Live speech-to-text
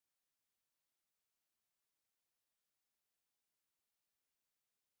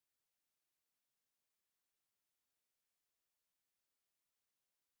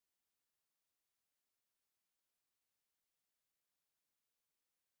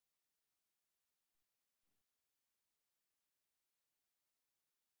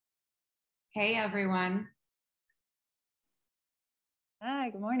Hey, everyone.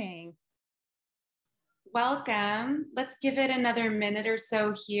 Hi, good morning. Welcome. Let's give it another minute or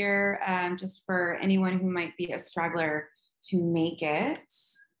so here, just for anyone who might be a straggler to make it.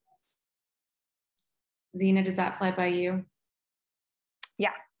 Zina, does that fly by you? Yeah.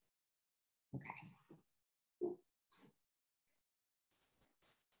 Okay.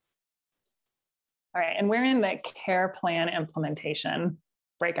 All right, and we're in the care plan implementation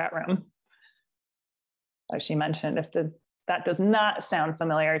breakout room. As she mentioned, if that does not sound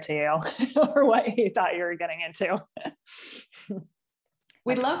familiar to you or what you thought you were getting into.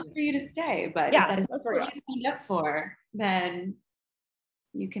 We'd love for you to stay, but yeah, if that is what you signed up for, then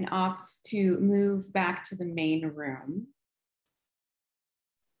you can opt to move back to the main room.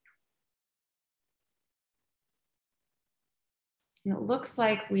 And it looks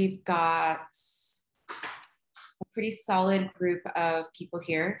like we've got a pretty solid group of people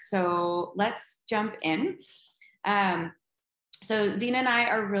here. So let's jump in. So Zina and I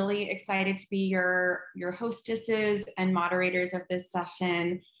are really excited to be your hostesses and moderators of this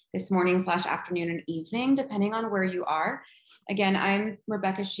session this morning / afternoon and evening, depending on where you are. Again, I'm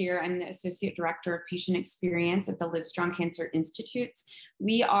Rebekkah Schear. I'm the Associate Director of Patient Experience at the Livestrong Cancer Institute.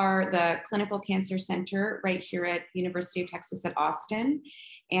 We are the clinical cancer center right here at University of Texas at Austin,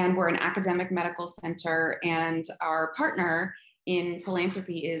 and we're an academic medical center, and our partner in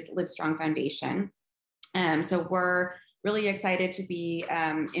philanthropy is Livestrong Foundation. So we're really excited to be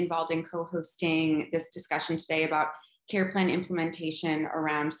involved in co-hosting this discussion today about care plan implementation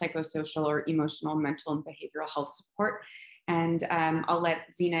around psychosocial or emotional, mental, and behavioral health support. And I'll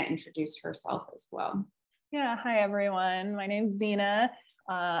let Zina introduce herself as well. Yeah, hi everyone. My name's Zina.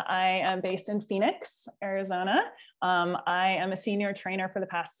 I am based in Phoenix, Arizona. I am a senior trainer for the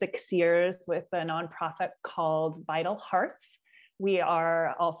past 6 years with a nonprofit called Vital Hearts. We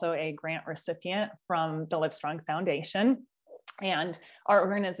are also a grant recipient from the Livestrong Foundation. And our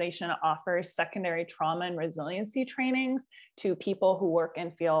organization offers secondary trauma and resiliency trainings to people who work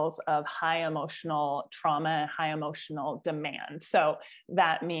in fields of high emotional trauma, high emotional demand. So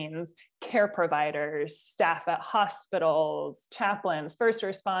that means care providers, staff at hospitals, chaplains, first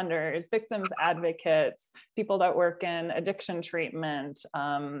responders, victims advocates, people that work in addiction treatment,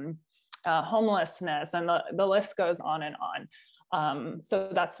 homelessness, and the list goes on and on. So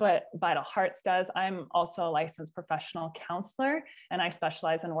that's what Vital Hearts does. I'm also a licensed professional counselor, and I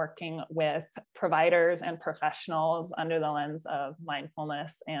specialize in working with providers and professionals under the lens of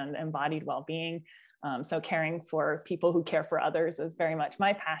mindfulness and embodied well-being. So caring for people who care for others is very much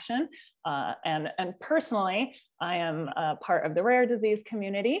my passion. And personally, I am a part of the rare disease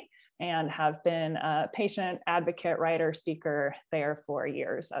community and have been a patient advocate, writer, speaker there for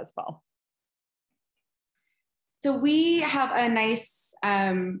years as well. So we have a nice,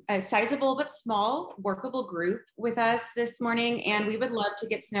 a sizable but small workable group with us this morning, and we would love to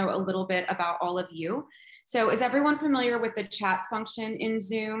get to know a little bit about all of you. So is everyone familiar with the chat function in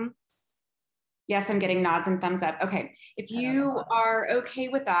Zoom? Yes, I'm getting nods and thumbs up. Okay, if you are okay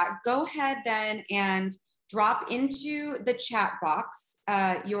with that, go ahead then and drop into the chat box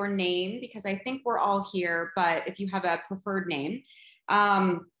your name, because I think we're all here, but if you have a preferred name,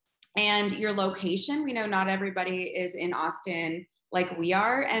 and your location. We know not everybody is in Austin like we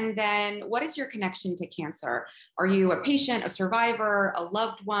are. And then what is your connection to cancer? Are you a patient, a survivor, a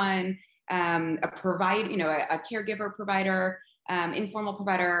loved one, a caregiver provider, informal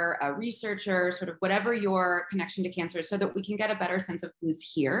provider, a researcher, sort of whatever your connection to cancer is, so that we can get a better sense of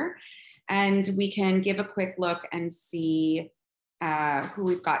who's here. And we can give a quick look and see who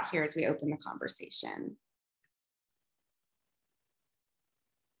we've got here as we open the conversation.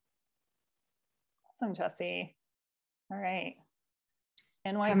 Awesome, Jesse. All right.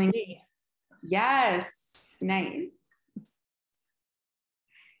 NYC. Yes, nice.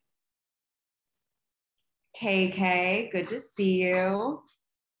 KK, good to see you. Oh,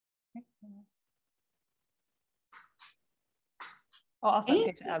 awesome,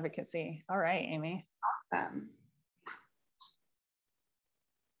 patient advocacy. All right, Amy. Awesome.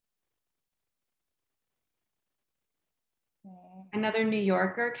 Okay. Another New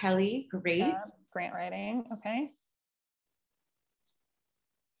Yorker, Kelly, great. Yeah, grant writing, okay.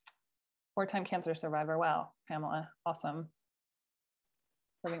 4-time cancer survivor, wow, Pamela, awesome.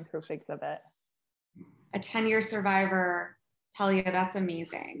 Living proof exhibit. A 10-year survivor, Talia, that's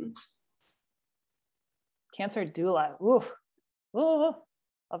amazing. Cancer doula, ooh, ooh,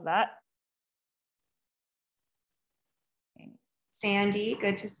 love that. Sandy,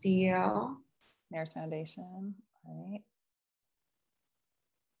 good to see you. Mayor's Foundation, all right.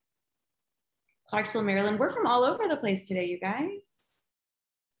 Clarksville, Maryland. We're from all over the place today, you guys.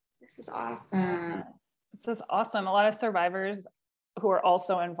 This is awesome. This is awesome. A lot of survivors who are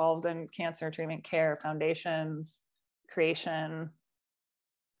also involved in cancer treatment care, foundations, creation.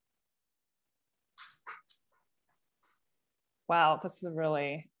 Wow, this is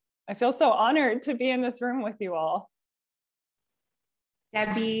really, I feel so honored to be in this room with you all.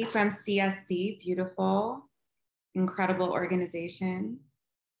 Debbie from CSC, beautiful, incredible organization.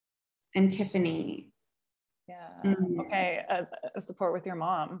 And Tiffany. Yeah, okay, a support with your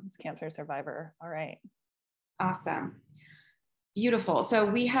mom who's a cancer survivor. All right. Awesome. Beautiful. So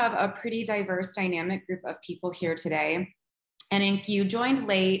we have a pretty diverse, dynamic group of people here today. And if you joined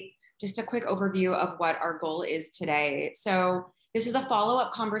late, just a quick overview of what our goal is today. So this is a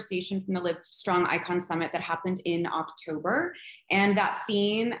follow-up conversation from the Livestrong Icon Summit that happened in October. And that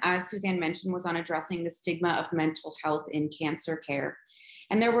theme, as Suzanne mentioned, was on addressing the stigma of mental health in cancer care.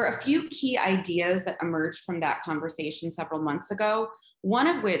 And there were a few key ideas that emerged from that conversation several months ago, one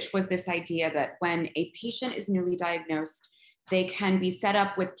of which was this idea that when a patient is newly diagnosed, they can be set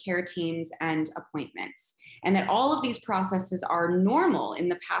up with care teams and appointments, and that all of these processes are normal in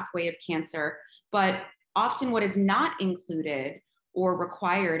the pathway of cancer, but often what is not included or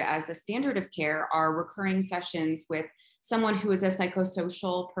required as the standard of care are recurring sessions with someone who is a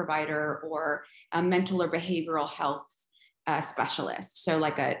psychosocial provider or a mental or behavioral health specialist. So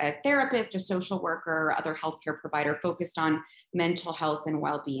like a therapist, a social worker, other healthcare provider focused on mental health and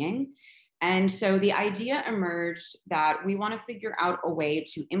well-being. And so the idea emerged that we want to figure out a way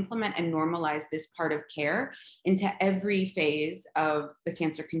to implement and normalize this part of care into every phase of the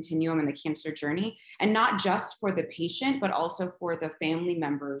cancer continuum and the cancer journey, and not just for the patient, but also for the family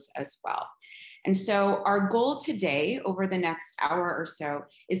members as well. And so our goal today over the next hour or so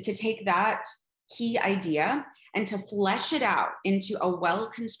is to take that key idea and to flesh it out into a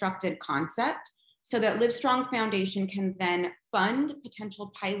well-constructed concept so that Livestrong Foundation can then fund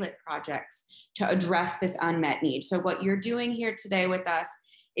potential pilot projects to address this unmet need. So what you're doing here today with us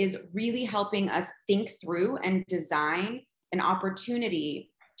is really helping us think through and design an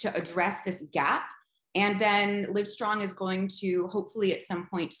opportunity to address this gap. And then Livestrong is going to hopefully at some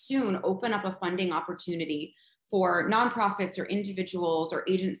point soon open up a funding opportunity for nonprofits or individuals or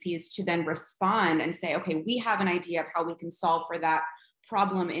agencies to then respond and say, okay, we have an idea of how we can solve for that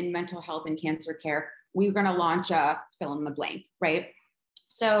problem in mental health and cancer care. We're going to launch a fill in the blank, right?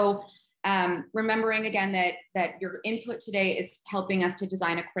 So remembering again that your input today is helping us to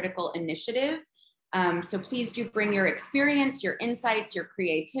design a critical initiative. So please do bring your experience, your insights, your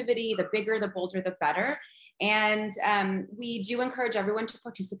creativity. The bigger, the bolder, the better. And we do encourage everyone to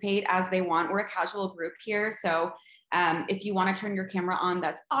participate as they want. We're a casual group here. So if you want to turn your camera on,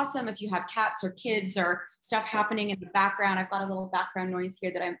 that's awesome. If you have cats or kids or stuff happening in the background, I've got a little background noise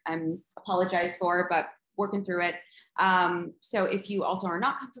here that I'm apologize for, but working through it. So if you also are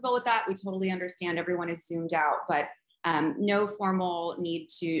not comfortable with that, we totally understand. Everyone is zoomed out, but no formal need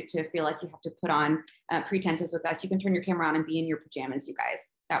to feel like you have to put on pretenses with us. You can turn your camera on and be in your pajamas, you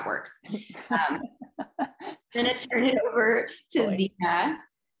guys. That works. Then I turn it over to Zina.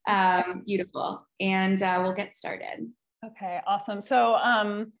 Beautiful. And we'll get started. Okay, awesome. So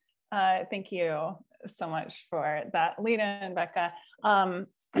thank you so much for that lead in, Rebekkah.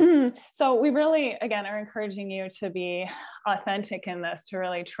 So we really, again, are encouraging you to be authentic in this, to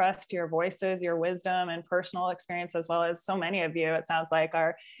really trust your voices, your wisdom and personal experience, as well as so many of you, it sounds like,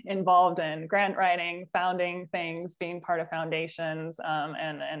 are involved in grant writing, founding things, being part of foundations,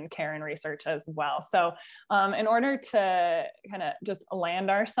 and care and research as well. So in order to kind of just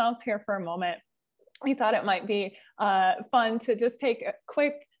land ourselves here for a moment, we thought it might be fun to just take a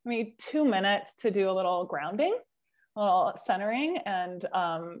quick, maybe 2 minutes to do a little grounding, a little centering, and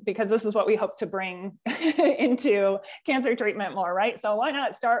because this is what we hope to bring into cancer treatment more, right? So why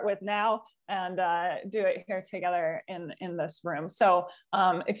not start with now and do it here together in this room. So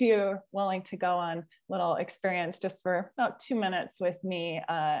if you're willing to go on a little experience just for about 2 minutes with me,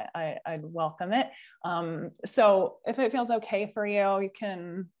 I'd welcome it. So if it feels okay for you, you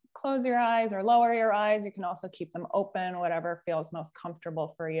can close your eyes or lower your eyes. You can also keep them open, whatever feels most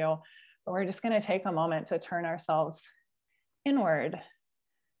comfortable for you. But we're just going to take a moment to turn ourselves inward.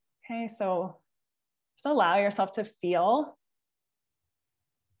 Okay, so just allow yourself to feel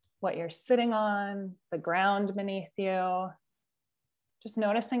what you're sitting on, the ground beneath you. Just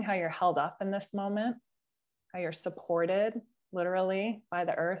noticing how you're held up in this moment, how you're supported literally by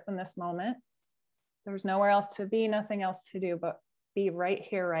the earth in this moment. There's nowhere else to be, nothing else to do, but be right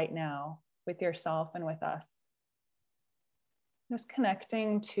here, right now with yourself and with us. Just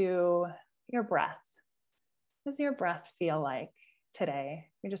connecting to your breath. What does your breath feel like today?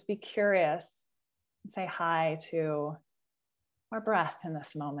 You just be curious and say hi to our breath in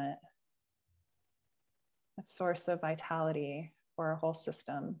this moment, that source of vitality for our whole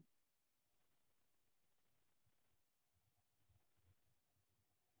system.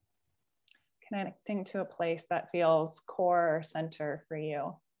 Connecting to a place that feels core or center for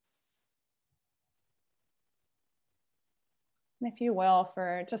you. And if you will,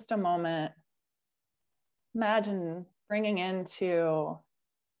 for just a moment, imagine bringing into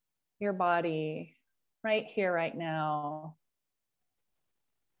your body right here, right now,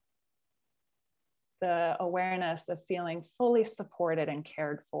 the awareness of feeling fully supported and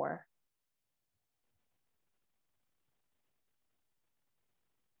cared for.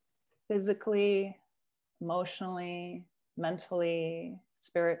 Physically, emotionally, mentally,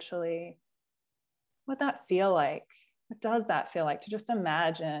 spiritually. What that feel like? What does that feel like to just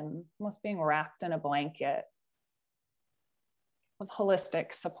imagine almost being wrapped in a blanket of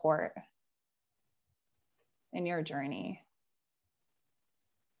holistic support in your journey?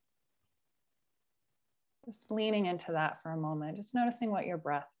 Just leaning into that for a moment, just noticing what your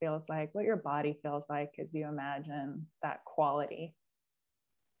breath feels like, what your body feels like as you imagine that quality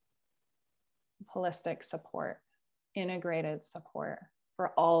of holistic support, integrated support for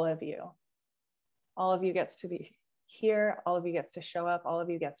all of you. All of you gets to be here, all of you gets to show up, all of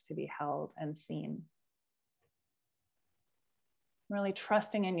you gets to be held and seen. Really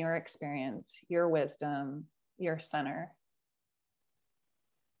trusting in your experience, your wisdom, your center.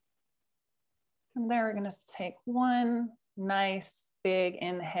 From there, we're going to take one nice big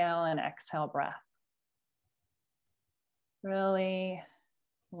inhale and exhale breath. Really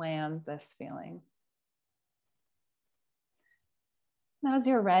land this feeling. Now, as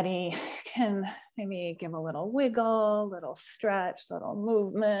you're ready, you can maybe give a little wiggle, little stretch, little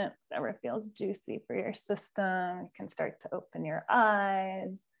movement, whatever feels juicy for your system. You can start to open your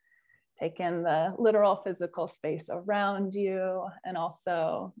eyes, take in the literal physical space around you, and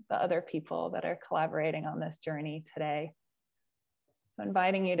also the other people that are collaborating on this journey today. So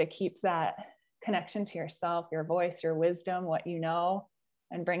inviting you to keep that connection to yourself, your voice, your wisdom, what you know,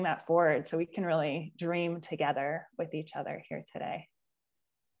 and bring that forward so we can really dream together with each other here today.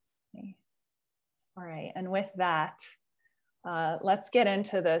 Okay. All right, and with that, let's get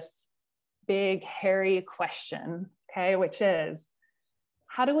into this big, hairy question, okay, which is,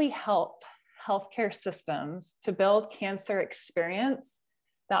 how do we help healthcare systems to build cancer experience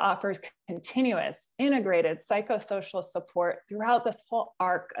that offers continuous, integrated psychosocial support throughout this whole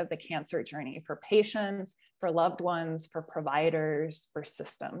arc of the cancer journey for patients, for loved ones, for providers, for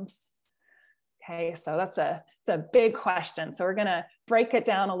systems? Okay, so it's a big question. So we're gonna break it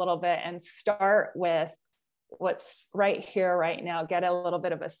down a little bit and start with what's right here, right now, get a little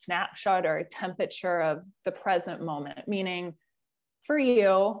bit of a snapshot or a temperature of the present moment, meaning for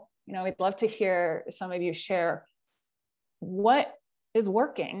you, we'd love to hear some of you share what is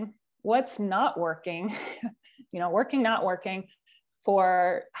working, what's not working, working, not working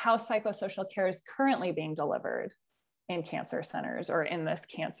for how psychosocial care is currently being delivered in cancer centers or in this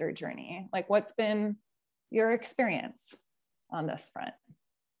cancer journey. Like, what's been your experience on this front?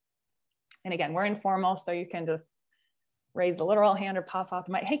 And again, we're informal, so you can just raise a literal hand or pop off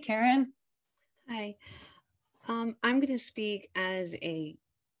the mic. Hey, Karen. Hi. I'm going to speak as a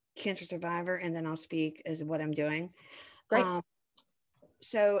cancer survivor, and then I'll speak as what I'm doing. Great.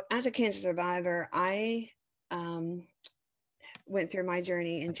 So as a cancer survivor, I went through my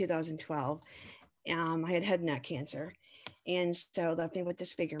journey in 2012. I had head and neck cancer, and so left me with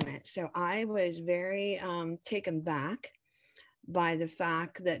disfigurement. So I was very taken back by the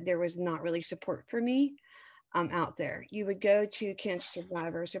fact that there was not really support for me out there. You would go to cancer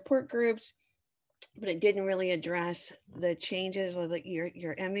survivor support groups, but it didn't really address the changes of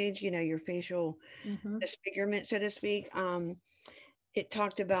your image, your facial disfigurement, so to speak. It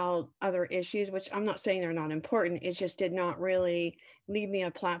talked about other issues, which I'm not saying they're not important. It just did not really leave me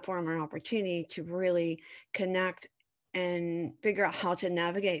a platform or opportunity to really connect and figure out how to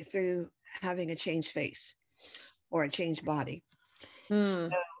navigate through having a changed face or a changed body. So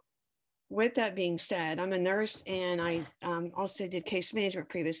with that being said, I'm a nurse, and I also did case management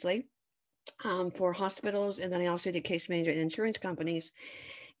previously for hospitals. And then I also did case management in insurance companies.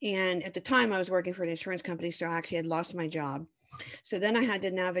 And at the time I was working for an insurance company, so I actually had lost my job. So then I had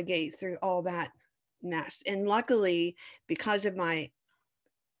to navigate through all that mess. And luckily, because of my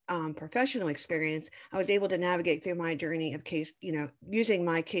professional experience, I was able to navigate through my journey of case, using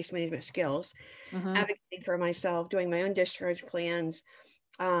my case management skills, advocating for myself, doing my own discharge plans,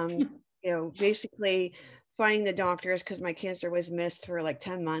 basically finding the doctors, because my cancer was missed for like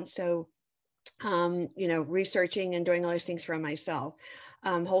 10 months. So researching and doing all these things for myself.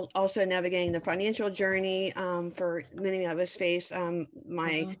 Also navigating the financial journey for many of us face.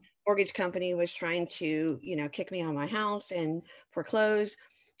 My mortgage company was trying to, kick me out of my house and foreclose.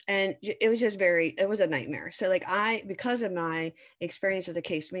 And it was just it was a nightmare. So like because of my experience as a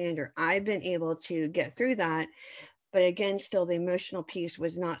case manager, I've been able to get through that. But again, still the emotional piece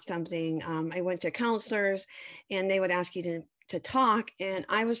was not something. I went to counselors and they would ask you to talk. And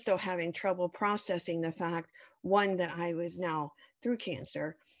I was still having trouble processing the fact, one, that I was now through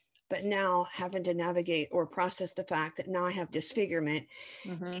cancer, but now having to navigate or process the fact that now I have disfigurement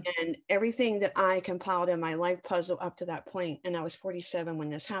and everything that I compiled in my life puzzle up to that point. And I was 47 when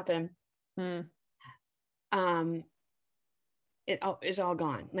this happened. It is all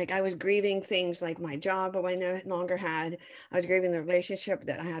gone. Like I was grieving things like my job, but I no longer had. I was grieving the relationship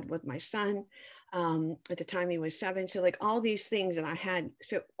that I had with my son. At the time he was 7. So like all these things that I had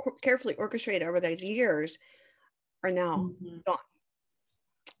so carefully orchestrated over those years are now gone.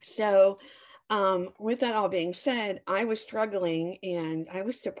 So with that all being said, I was struggling and I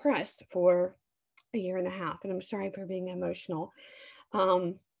was depressed for a year and a half. And I'm sorry for being emotional.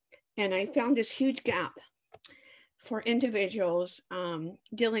 And I found this huge gap for individuals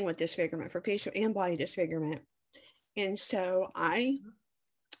dealing with disfigurement, for facial and body disfigurement. And so I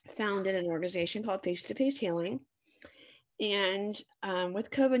founded an organization called Face to Face Healing. And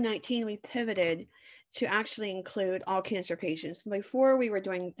with COVID-19, we pivoted to actually include all cancer patients. Before we were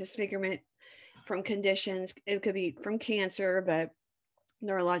doing disfigurement from conditions, it could be from cancer, but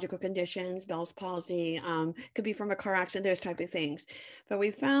neurological conditions, Bell's palsy, could be from a car accident, those type of things. But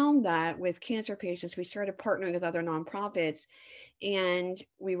we found that with cancer patients, we started partnering with other nonprofits and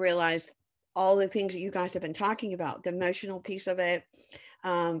we realized all the things that you guys have been talking about, the emotional piece of it,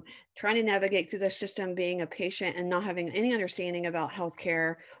 trying to navigate through the system, being a patient and not having any understanding about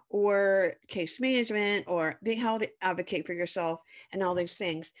healthcare or case management or being how to advocate for yourself and all these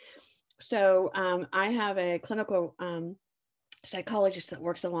things. So I have a clinical psychologist that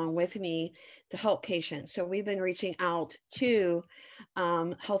works along with me to help patients. So we've been reaching out to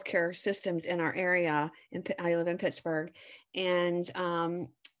healthcare systems in our area. I live in Pittsburgh, and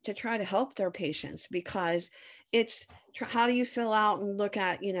to try to help their patients, because it's how do you fill out and look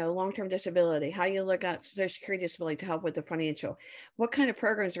at, long-term disability, how you look at social security disability to help with the financial, what kind of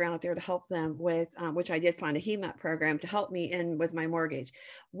programs are out there to help them with, which I did find a HEMAP program to help me in with my mortgage,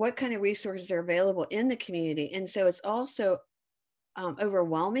 what kind of resources are available in the community. And so it's also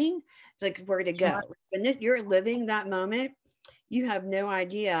overwhelming, like where to go. When you're living that moment, you have no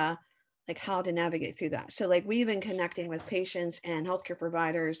idea like how to navigate through that. So like we've been connecting with patients and healthcare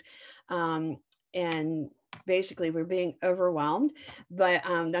providers, and basically we're being overwhelmed, but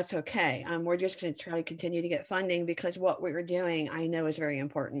that's okay. We're just going to try to continue to get funding, because what we're doing I know is very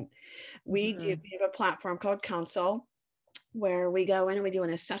important. We have a platform called Counsel, where we go in and we do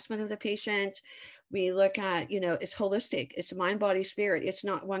an assessment of the patient. We look at, it's holistic. It's mind, body, spirit. It's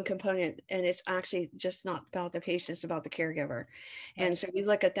not one component. And it's actually just not about the patient, it's about the caregiver. And so we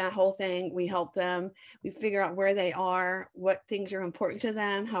look at that whole thing. We help them. We figure out where they are, what things are important to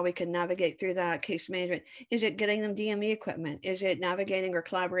them, how we can navigate through that case management. Is it getting them DME equipment? Is it navigating or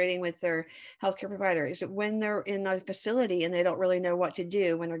collaborating with their healthcare provider? Is it when they're in the facility and they don't really know what to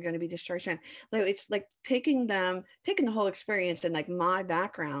do when they're going to be discharged? It's like taking the whole experience and like my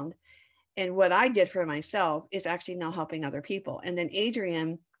background and what I did for myself is actually now helping other people. And then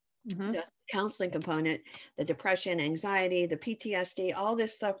Adrienne does the counseling component, the depression, anxiety, the PTSD, all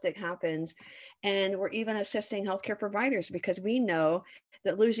this stuff that happens. And we're even assisting healthcare providers, because we know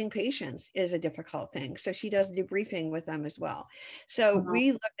that losing patients is a difficult thing. So she does debriefing with them as well. So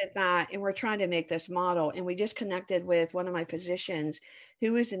we looked at that and we're trying to make this model. And we just connected with one of my physicians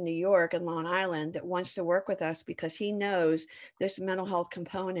who is in New York and Long Island that wants to work with us, because he knows this mental health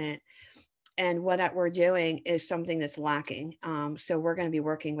component. And what we're doing is something that's lacking. So we're going to be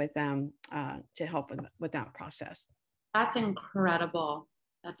working with them to help with that process. That's incredible.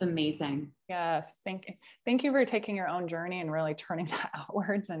 That's amazing. Yes, thank you. Thank you for taking your own journey and really turning that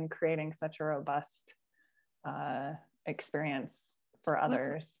outwards and creating such a robust experience for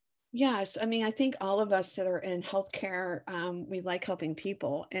others. Yes, I mean, I think all of us that are in healthcare, we like helping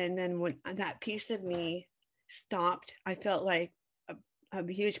people. And then when that piece of me stopped, I felt like a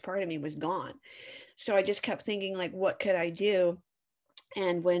huge part of me was gone. So I just kept thinking, like, what could I do?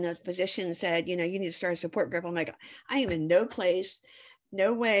 And when a physician said, you need to start a support group, I'm like, I am in no place,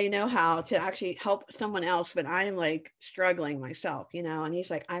 no way, no how to actually help someone else, but I am like struggling myself, and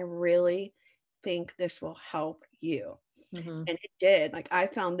he's like, I really think this will help you. And it did. Like, I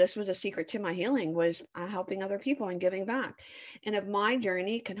found this was a secret to my healing, was helping other people and giving back. And if my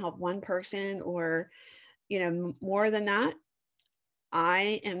journey can help one person, or, you know, more than that,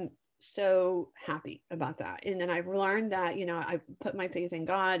 I am so happy about that. And then I've learned that, you know, I put my faith in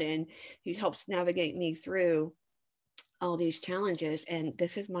God, and he helps navigate me through all these challenges. And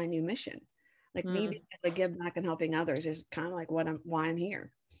this is my new mission. Like, me being able to give back and helping others is kind of like why I'm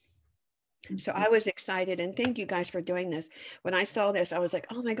here. So I was excited, and thank you guys for doing this. When I saw this, I was like,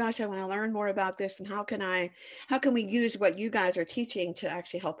 oh my gosh, I want to learn more about this. And how can we use what you guys are teaching to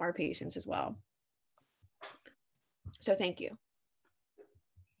actually help our patients as well? So thank you.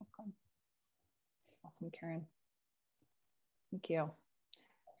 Okay. Awesome, Karen. Thank you.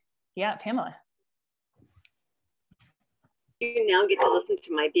 Yeah, Pamela. You now get to listen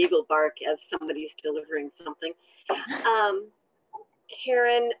to my beagle bark as somebody's delivering something.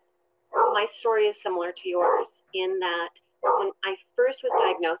 Karen, my story is similar to yours in that when I first was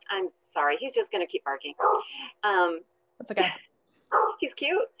diagnosed, I'm sorry, he's just going to keep barking. That's okay. He's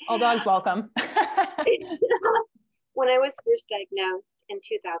cute. All dogs welcome. When I was first diagnosed in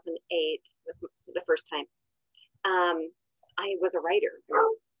 2008, the first time, I was a writer.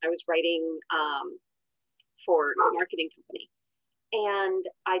 I was writing for a marketing company, and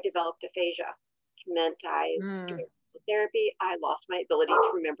I developed aphasia. It meant during therapy, I lost my ability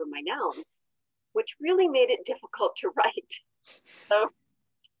to remember my nouns, which really made it difficult to write. So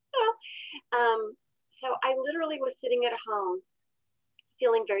I literally was sitting at home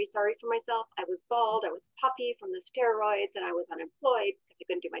feeling very sorry for myself. I was bald, I was puffy from the steroids, and I was unemployed because I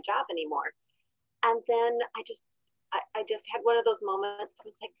couldn't do my job anymore. And then I just had one of those moments. I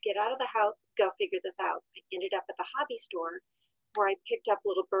was like, get out of the house, go figure this out. I ended up at the hobby store where I picked up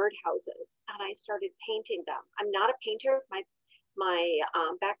little bird houses, and I started painting them. I'm not a painter. My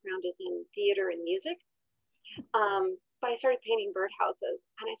background is in theater and music. But I started painting bird houses,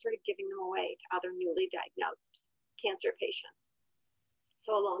 and I started giving them away to other newly diagnosed cancer patients.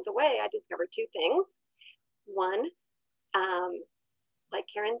 So along the way, I discovered two things. One, like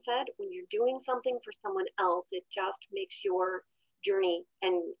Karen said, when you're doing something for someone else, it just makes your journey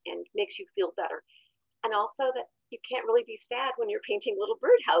and makes you feel better. And also that you can't really be sad when you're painting little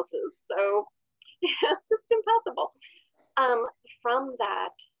bird houses. So it's just impossible. From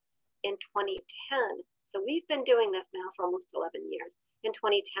that, in 2010, so we've been doing this now for almost 11 years. In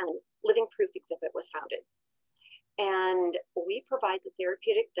 2010, Living Proof Exhibit was founded. And we provide the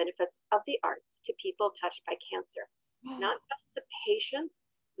therapeutic benefits of the arts to people touched by cancer. Not just the patients,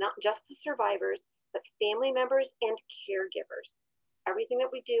 not just the survivors, but family members and caregivers. Everything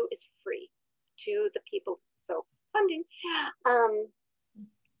that we do is free to the people. So funding.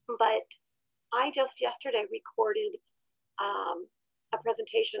 But I just yesterday recorded a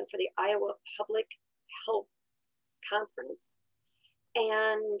presentation for the Iowa Public Health Conference.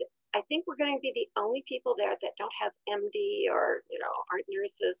 And I think we're going to be the only people there that don't have MD or, aren't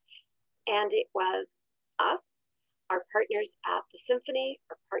nurses. And it was us, our partners at the Symphony,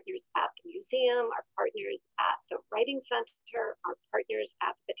 our partners at the museum, our partners at the Writing Center, our partners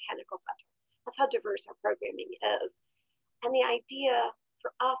at the Botanical Center. That's how diverse our programming is. And the idea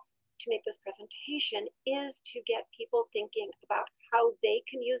for us to make this presentation is to get people thinking about how they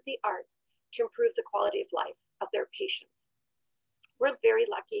can use the arts to improve the quality of life of their patients. We're very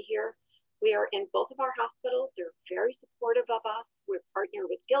lucky here. We are in both of our hospitals. They're very supportive of us. We're partnered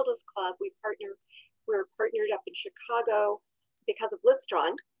with Gilda's Club. We're partnered up in Chicago because of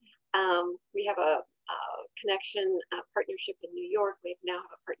Livestrong. We have a partnership in New York. We now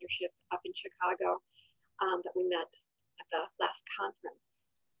have a partnership up in Chicago that we met at the last conference.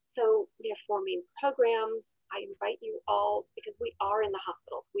 So we have 4 main programs. I invite you all, because we are in the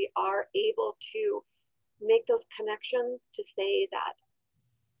hospitals, we are able to make those connections to say that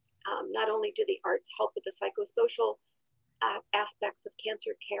not only do the arts help with the psychosocial aspects of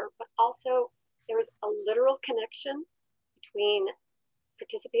cancer care, but also there is a literal connection between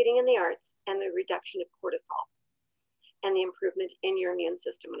participating in the arts and the reduction of cortisol and the improvement in your immune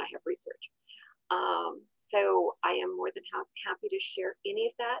system. And I have research. So I am more than happy to share any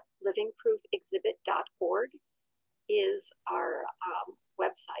of that. livingproofexhibit.org is our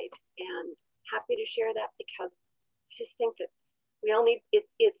website, and happy to share that, because I just think that we all need it.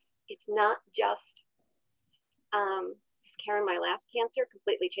 It's not just Karen, my last cancer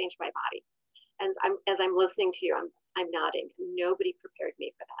completely changed my body, and as I'm listening to you, I'm nodding. Nobody prepared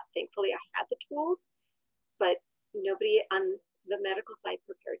me for that. Thankfully, I had the tools, but nobody on the medical side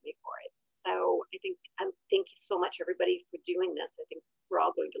prepared me for it. So I think thank you so much, everybody, for doing this. I think we're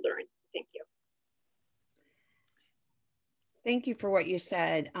all going to learn. So thank you. Thank you for what you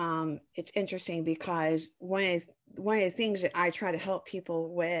said. It's interesting because one of one of the things that I try to help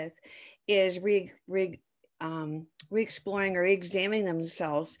people with is re-exploring or re-examining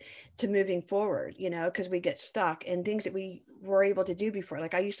themselves to moving forward, you know, because we get stuck in things that we were able to do before.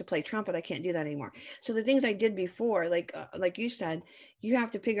 Like I used to play trumpet, I can't do that anymore. So the things I did before, like you said, you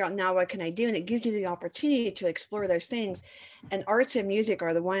have to figure out now what can I do, and it gives you the opportunity to explore those things. And arts and music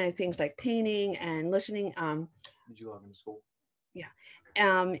are the one of the things, like painting and listening. Did you log into school? Yeah.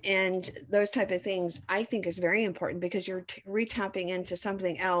 And those type of things I think is very important, because you're re-tapping into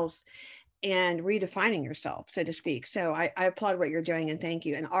something else and redefining yourself, so to speak. So I applaud what you're doing, and thank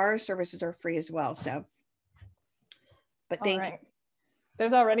you. And our services are free as well. So, but thank you.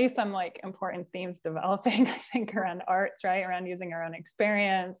 There's already some like important themes developing, I think, around arts, right? Around using our own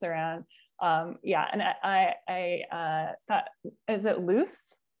experience, around, yeah. And I thought, is it Lutz?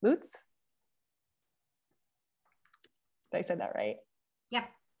 Did I said that right? Yeah.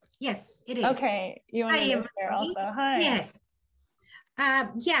 Yes, it is. Okay. You want to share also? Hi. Yes. I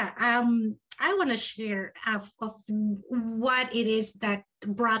want to share of what it is that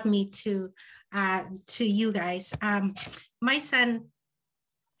brought me to you guys. My son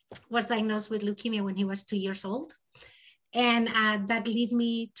was diagnosed with leukemia when he was 2 years old. And that led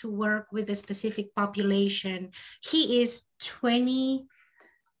me to work with a specific population. He is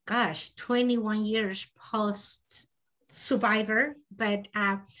 21 years post survivor, but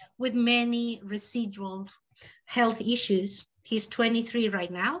with many residual health issues. He's 23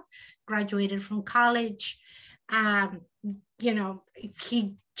 right now, graduated from college. You know,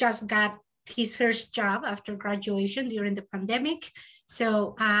 he just got his first job after graduation during the pandemic.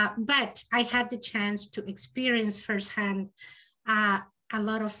 So, but I had the chance to experience firsthand a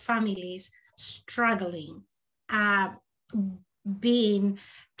lot of families struggling, being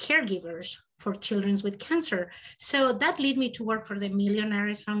caregivers for children with cancer. So that led me to work for the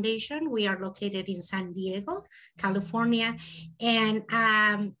Millionaires Foundation. We are located in San Diego, California. And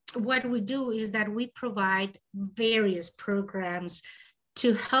what we do is that we provide various programs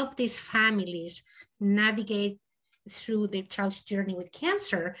to help these families navigate through their child's journey with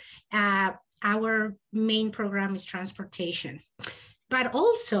cancer. Our main program is transportation, but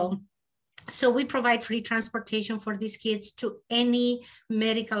also, so we provide free transportation for these kids to any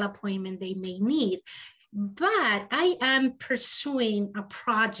medical appointment they may need. But I am pursuing a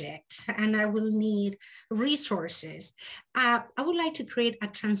project and I will need resources. I would like to create a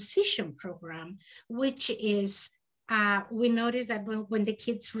transition program, which is, we notice that when the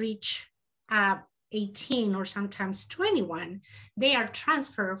kids reach 18 or sometimes 21, they are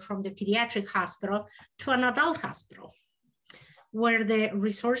transferred from the pediatric hospital to an adult hospital where the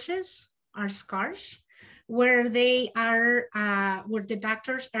resources are scarce, where they are, where the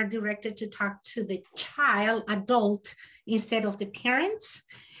doctors are directed to talk to the adult instead of the parents,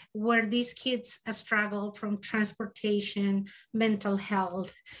 where these kids struggle from transportation, mental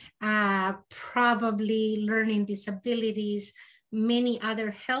health, probably learning disabilities, many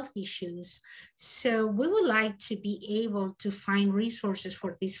other health issues. So we would like to be able to find resources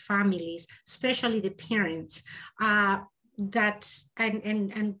for these families, especially the parents. And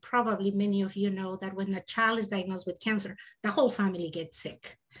probably many of you know that when a child is diagnosed with cancer, the whole family gets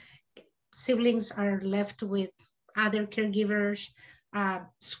sick. Siblings are left with other caregivers,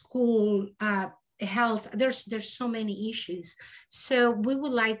 school, health. There's so many issues. So we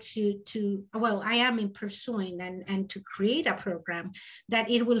would like well, I am pursuing and to create a program that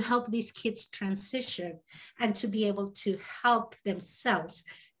it will help these kids transition and to be able to help themselves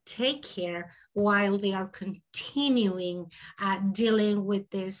take care while they are continuing dealing with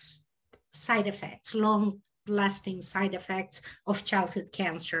these side effects, long-lasting side effects of childhood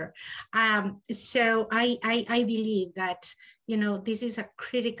cancer. So I believe that, you know, this is a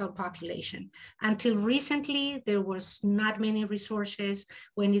critical population. Until recently, there was not many resources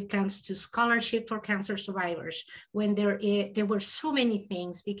when it comes to scholarship for cancer survivors, when there were so many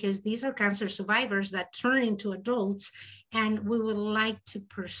things, because these are cancer survivors that turn into adults, and we would like to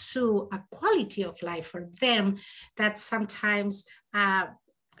pursue a quality of life for them that sometimes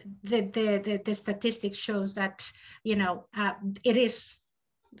the statistics shows that, you know, it is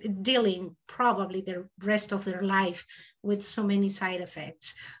dealing probably the rest of their life with so many side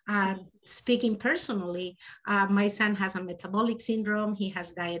effects. Speaking personally, my son has a metabolic syndrome, he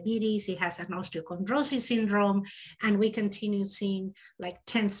has diabetes, he has an osteochondrosis syndrome, and we continue seeing like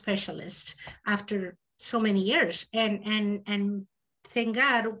 10 specialists after so many years. And thank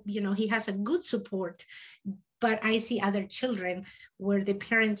God, you know, he has a good support. But I see other children where the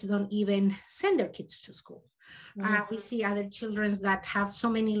parents don't even send their kids to school. We see other children that have so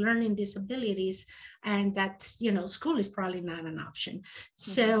many learning disabilities, and that, you know, school is probably not an option.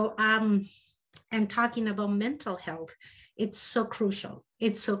 So and talking about mental health. It's so crucial.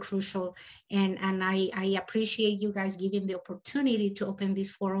 It's so crucial. And I appreciate you guys giving the opportunity to open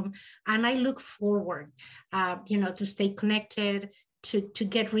this forum. And I look forward, to stay connected, to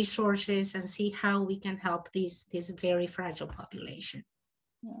get resources and see how we can help this very fragile population.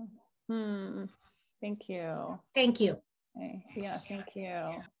 Yeah. Thank you. Thank you. Okay. Yeah, thank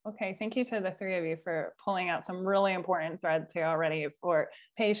you. Okay, thank you to the three of you for pulling out some really important threads here already for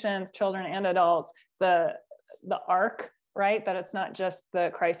patients, children, and adults. The arc, right? That it's not just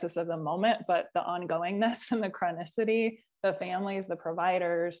the crisis of the moment, but the ongoingness and the chronicity, the families, the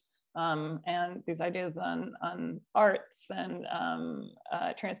providers, and these ideas on arts and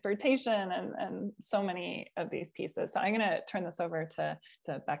transportation and so many of these pieces. So I'm going to turn this over to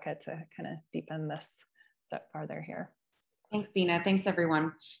Rebekkah to kind of deepen this step farther here. Thanks, Zina. Thanks,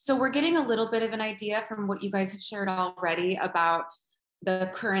 everyone. So we're getting a little bit of an idea from what you guys have shared already about the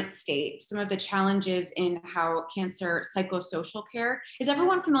current state, some of the challenges in how cancer psychosocial care. Is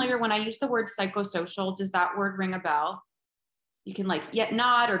everyone familiar when I use the word psychosocial? Does that word ring a bell? You can yet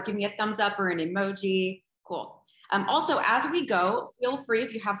nod or give me a thumbs up or an emoji. Cool. Also, as we go, feel free,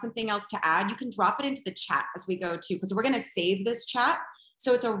 if you have something else to add, you can drop it into the chat as we go too, because we're going to save this chat.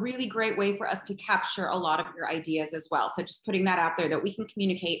 So it's a really great way for us to capture a lot of your ideas as well. So just putting that out there that we can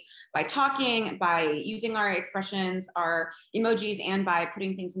communicate by talking, by using our expressions, our emojis, and by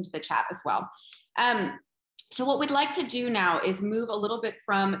putting things into the chat as well. So what we'd like to do now is move a little bit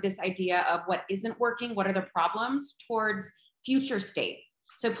from this idea of what isn't working, what are the problems, towards future state.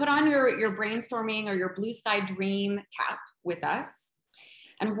 So put on your brainstorming or your blue sky dream cap with us.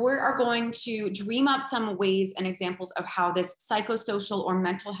 And we are going to dream up some ways and examples of how this psychosocial or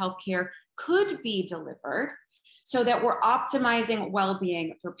mental health care could be delivered so that we're optimizing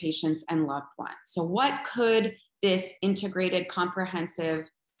well-being for patients and loved ones. So what could this integrated, comprehensive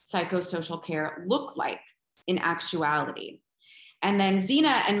psychosocial care look like in actuality? And then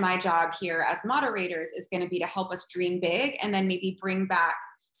Zina and my job here as moderators is going to be to help us dream big and then maybe bring back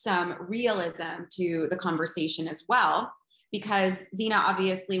some realism to the conversation as well. Because Zina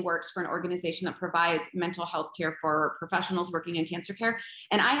obviously works for an organization that provides mental health care for professionals working in cancer care.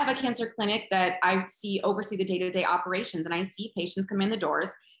 And I have a cancer clinic that I oversee the day-to-day operations, and I see patients come in the doors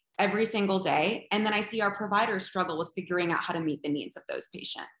every single day. And then I see our providers struggle with figuring out how to meet the needs of those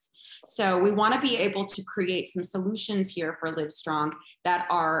patients. So we want to be able to create some solutions here for Livestrong that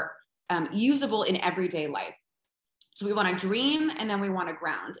are usable in everyday life. So we want to dream, and then we want to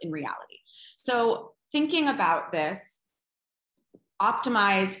ground in reality. So thinking about this,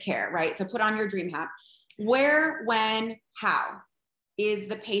 optimized care, right? So put on your dream hat. Where, when, how is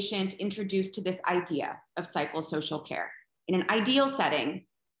the patient introduced to this idea of psychosocial care? In an ideal setting.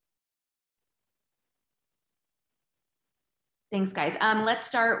 Thanks, guys. Let's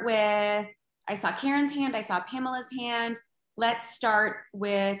start with, I saw Karen's hand, I saw Pamela's hand. Let's start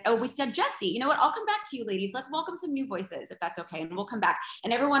with, we said Jesse. You know what? I'll come back to you, ladies. Let's welcome some new voices, if that's okay, and we'll come back.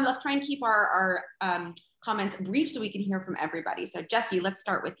 And everyone, let's try and keep our comments brief so we can hear from everybody. So Jesse, let's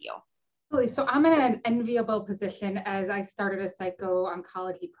start with you. So I'm in an enviable position as I started a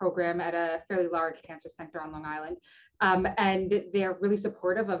psycho-oncology program at a fairly large cancer center on Long Island. And they're really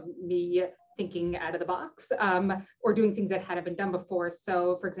supportive of me thinking out of the box or doing things that hadn't been done before.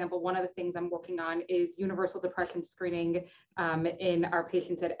 So for example, one of the things I'm working on is universal depression screening in our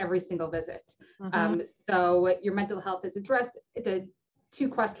patients at every single visit. So your mental health is addressed. It's a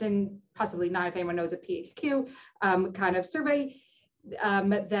 2-question, possibly not if anyone knows a PHQ kind of survey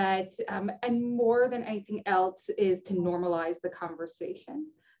and more than anything else is to normalize the conversation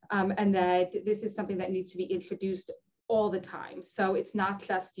and that this is something that needs to be introduced all the time. So it's not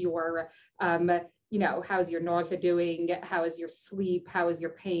just your, how's your nausea doing? How is your sleep? How is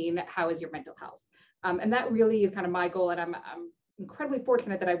your pain? How is your mental health? And that really is kind of my goal. And I'm incredibly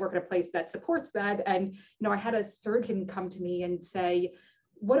fortunate that I work at a place that supports that. And, I had a surgeon come to me and say,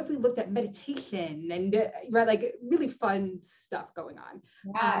 what if we looked at meditation and really fun stuff going on?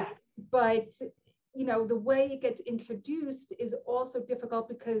 Yes. But, the way it gets introduced is also difficult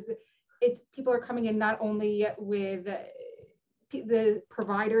because people are coming in not only with the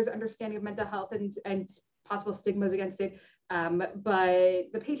provider's understanding of mental health and possible stigmas against it, but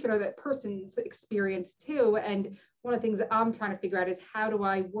the patient or that person's experience too. And one of the things that I'm trying to figure out is how do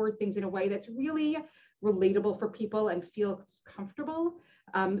I word things in a way that's really relatable for people and feel comfortable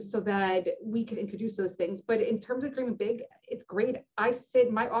so that we can introduce those things. But in terms of dreaming big, it's great.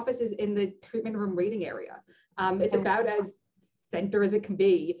 My office is in the treatment room waiting area. It's about as center as it can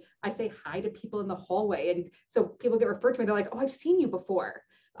be. I say hi to people in the hallway. And so people get referred to me, they're like, oh, I've seen you before.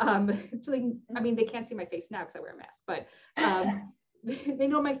 So they can't see my face now because I wear a mask, but they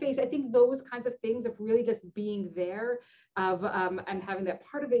know my face. I think those kinds of things of really just being there and having that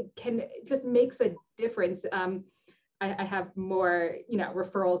part of it can just makes a difference. I have more,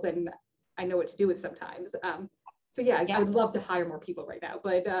 referrals and I know what to do with sometimes. So yeah, I would love to hire more people right now,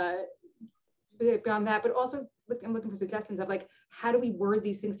 but beyond that, but also I'm looking for suggestions of like, how do we word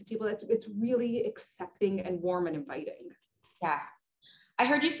these things to people that's it's really accepting and warm and inviting. Yes. I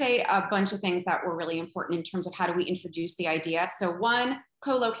heard you say a bunch of things that were really important in terms of how do we introduce the idea. So one,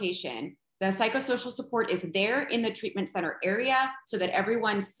 co-location. The psychosocial support is there in the treatment center area so that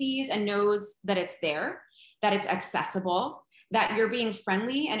everyone sees and knows that it's there, that it's accessible, that you're being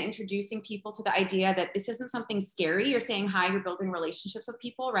friendly and introducing people to the idea that this isn't something scary. You're saying hi, you're building relationships with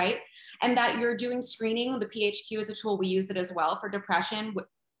people, right? And that you're doing screening. The PHQ is a tool, we use it as well for depression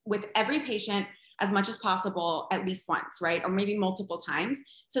with every patient as much as possible, at least once, right? Or maybe multiple times,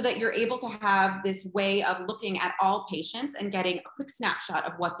 so that you're able to have this way of looking at all patients and getting a quick snapshot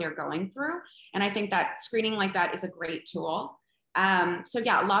of what they're going through. And I think that screening like that is a great tool. So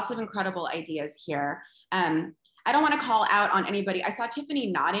yeah, lots of incredible ideas here. I don't want to call out on anybody. I saw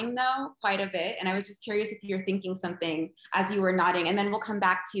Tiffany nodding though quite a bit. And I was just curious if you're thinking something as you were nodding, and then we'll come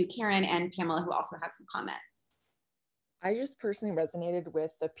back to Karen and Pamela, who also had some comments. I just personally resonated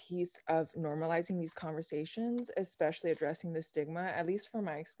with the piece of normalizing these conversations, especially addressing the stigma, at least from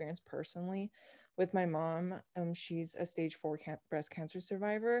my experience personally with my mom. She's a stage 4 breast cancer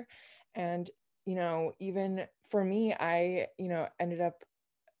survivor. And, even for me, I, ended up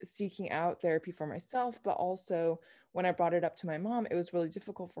seeking out therapy for myself, but also when I brought it up to my mom, it was really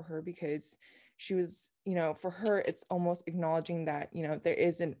difficult for her because she was, for her, it's almost acknowledging that, there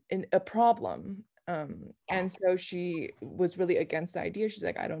is a problem. And so she was really against the idea. She's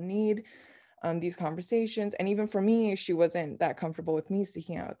like, I don't need these conversations. And even for me, she wasn't that comfortable with me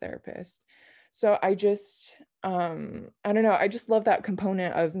seeking out a therapist. So I just, I don't know, I just love that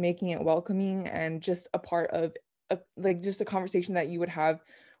component of making it welcoming and just a part of like just a conversation that you would have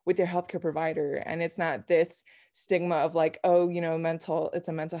with your healthcare provider. And it's not this stigma of like, oh, it's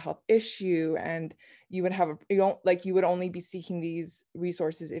a mental health issue. And you would only be seeking these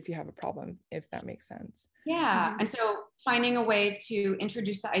resources if you have a problem, if that makes sense. Yeah. And so finding a way to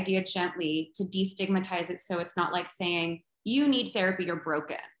introduce the idea gently, to destigmatize it. So it's not like saying you need therapy, you're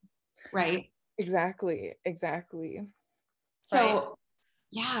broken. Right. Exactly. So right.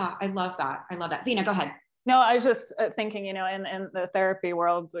 Yeah, I love that. Zina, go ahead. No, I was just thinking, in the therapy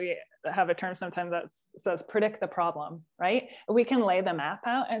world, we have a term sometimes that says predict the problem, right? We can lay the map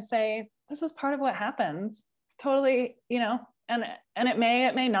out and say, this is part of what happens. It's totally, and it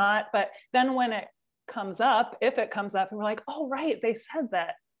may not, but then when it comes up, if it comes up and we're like, oh, right, they said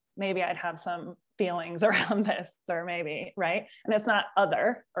that, maybe I'd have some feelings around this, or maybe, right? And it's not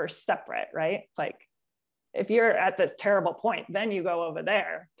other or separate, right? It's like, if you're at this terrible point, then you go over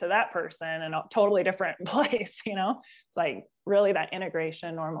there to that person in a totally different place, It's like really that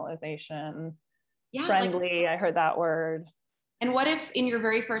integration, normalization, friendly, I heard that word. And what if in your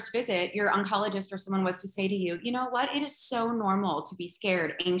very first visit, your oncologist or someone was to say to you, you know what, it is so normal to be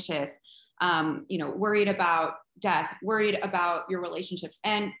scared, anxious, worried about death, worried about your relationships.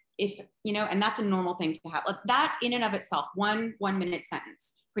 And if, and that's a normal thing to have. Like that in and of itself, one minute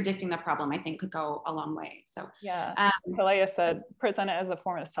sentence predicting the problem, I think could go a long way. So yeah, Kalea said, present it as a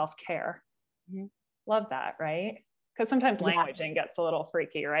form of self-care. Mm-hmm. Love that, right? Because sometimes languaging gets a little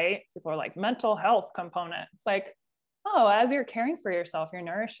freaky, right? People are like, mental health component. It's like, oh, as you're caring for yourself, you're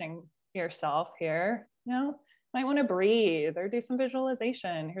nourishing yourself here, might want to breathe or do some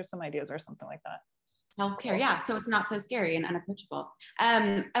visualization. Here's some ideas or something like that. Self-care, yeah. So it's not so scary and unapproachable.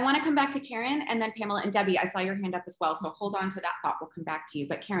 I want to come back to Karen and then Pamela and Debbie. I saw your hand up as well, so hold on to that thought. We'll come back to you.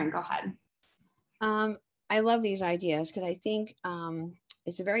 But Karen, go ahead. I love these ideas because I think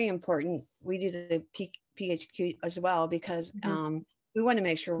it's very important. We do the PHQ as well because we want to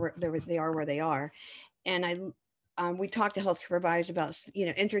make sure they are where they are. And we talk to healthcare providers about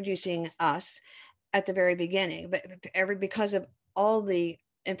introducing us at the very beginning, but because of all the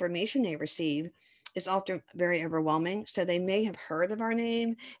information they receive, it's often very overwhelming. So they may have heard of our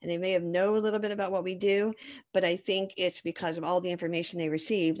name and they may have know a little bit about what we do, but I think it's because of all the information they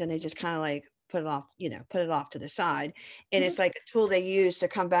received and they just kind of like put it off to the side. And it's like a tool they use to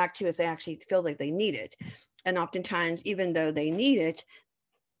come back to if they actually feel like they need it. And oftentimes, even though they need it,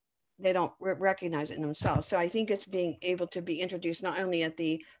 they don't recognize it in themselves. So I think it's being able to be introduced not only at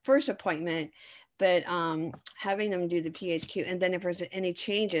the first appointment, but having them do the PHQ. And then if there's any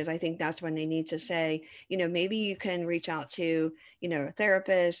changes, I think that's when they need to say, maybe you can reach out to, a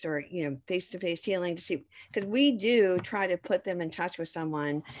therapist or, face-to-face healing to see, because we do try to put them in touch with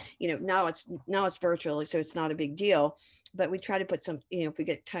someone, now it's virtual, so it's not a big deal. but we try to put some, if we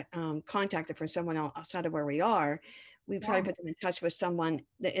get contacted from someone outside of where we are, we try to put them in touch with someone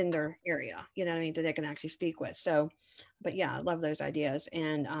in their area, you know what I mean, that they can actually speak with. So, but yeah, I love those ideas.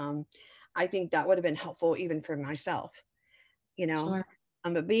 And I think that would have been helpful even for myself, Sure.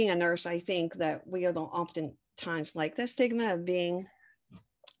 But being a nurse, I think that we don't oftentimes like the stigma of being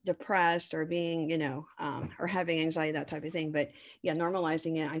depressed or being, or having anxiety, that type of thing. But yeah,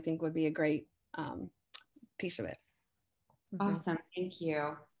 normalizing it, I think would be a great piece of it. Awesome. Thank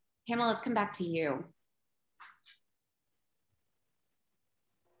you. Pamela, let's come back to you.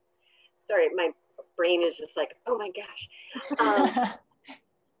 Sorry, my brain is just like, oh my gosh.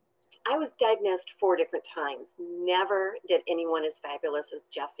 I was diagnosed 4 different times. Never did anyone as fabulous as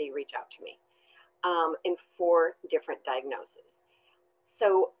Jessie reach out to me in 4 different diagnoses.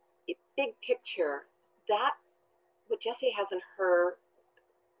 So big picture, that what Jessie has in her,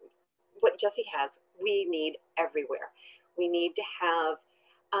 what Jessie has, we need everywhere. We need to have,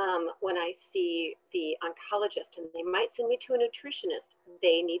 when I see the oncologist and they might send me to a nutritionist,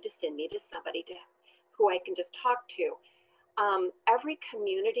 they need to send me to somebody who I can just talk to. Every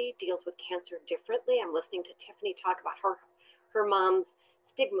community deals with cancer differently. I'm listening to Tiffany talk about her mom's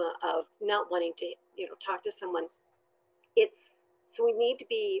stigma of not wanting to, talk to someone. So we need to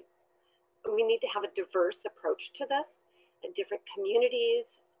have a diverse approach to this, different communities,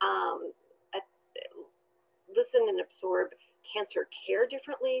 listen and absorb cancer care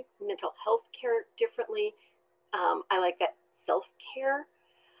differently, mental health care differently. I like that self-care.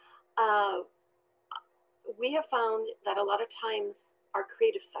 We have found that a lot of times our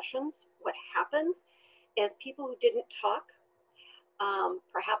creative sessions, what happens is people who didn't talk,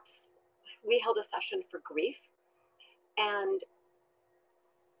 perhaps we held a session for grief, and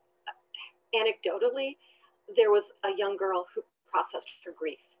anecdotally, there was a young girl who processed her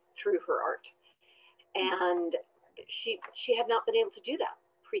grief through her art. And she had not been able to do that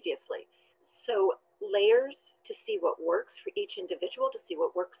previously. So layers to see what works for each individual, to see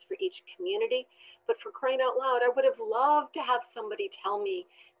what works for each community. But for crying out loud, I would have loved to have somebody tell me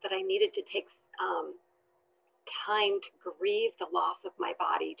that I needed to take time to grieve the loss of my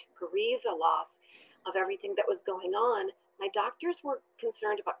body, to grieve the loss of everything that was going on. My doctors were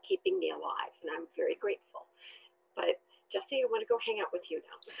concerned about keeping me alive, and I'm very grateful. But Jessie, I want to go hang out with you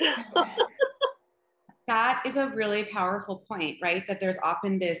now. That is a really powerful point, right? That there's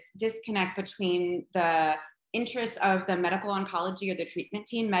often this disconnect between the interests of the medical oncology or the treatment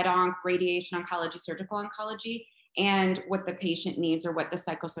team, med-onc, radiation oncology, surgical oncology, and what the patient needs or what the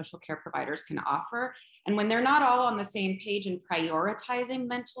psychosocial care providers can offer. And when they're not all on the same page in prioritizing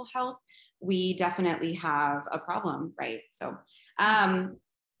mental health, we definitely have a problem, right? So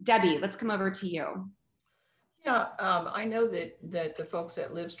Debbie, let's come over to you. Yeah, I know that the folks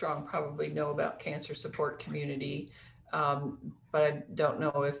at Livestrong probably know about cancer support community, but I don't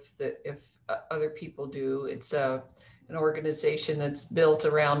know if other people do. It's an organization that's built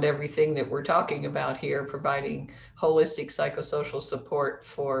around everything that we're talking about here, providing holistic psychosocial support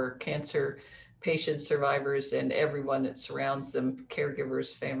for cancer patients, survivors, and everyone that surrounds them,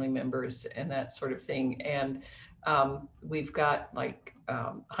 caregivers, family members, and that sort of thing. And we've got like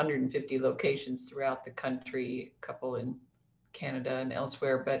 150 locations throughout the country, a couple in Canada and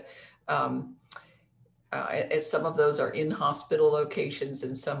elsewhere, but some of those are in hospital locations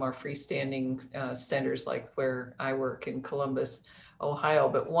and some are freestanding centers like where I work in Columbus, Ohio.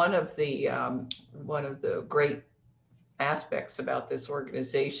 But one of the great aspects about this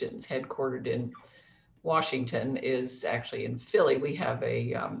organization is headquartered in Washington is actually in Philly. We have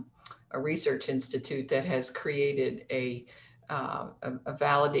a research institute that has created a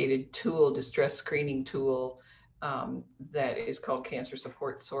validated tool, distress screening tool that is called Cancer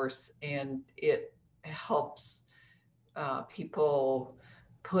Support Source, and it helps people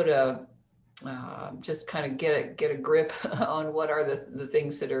put just kind of get a grip on what are the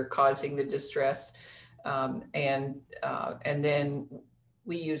things that are causing the distress, and then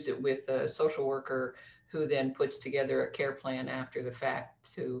we use it with a social worker who then puts together a care plan after the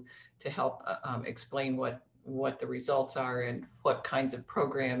fact to help explain what the results are and what kinds of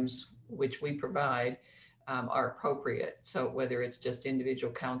programs which we provide are appropriate. So whether it's just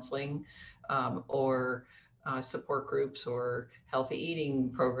individual counseling or support groups or healthy eating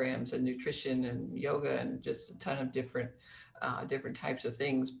programs and nutrition and yoga and just a ton of different types of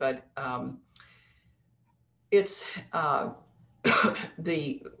things. But it's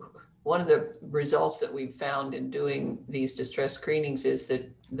one of the results that we've found in doing these distress screenings is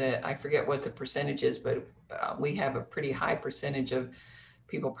that I forget what the percentage is, but we have a pretty high percentage of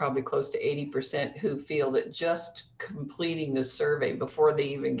people, probably close to 80%, who feel that just completing the survey before they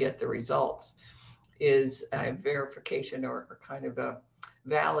even get the results is a verification or kind of a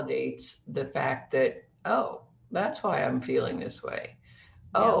validates the fact that, oh, that's why I'm feeling this way.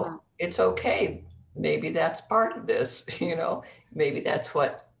 Oh, Yeah. it's okay. Maybe that's part of this, you know, maybe that's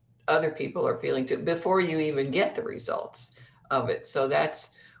what other people are feeling too before you even get the results of it. So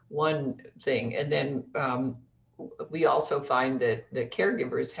that's one thing. And then we also find that the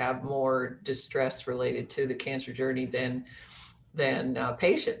caregivers have more distress related to the cancer journey than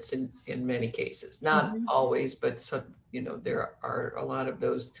patients in many cases. Not always, but some, you know, there are a lot of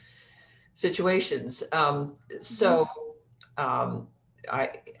those situations.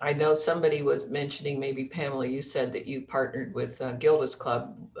 I know somebody was mentioning, maybe Pamela, you said that you partnered with Gilda's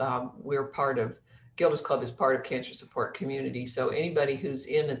Club. We're part of, Gilda's Club is part of Cancer Support Community. So anybody who's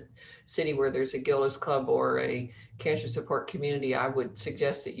in a city where there's a Gilda's Club or a Cancer Support Community, I would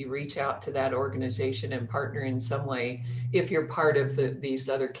suggest that you reach out to that organization and partner in some way. If you're part of these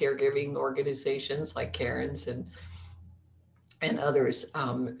other caregiving organizations like Karen's and others,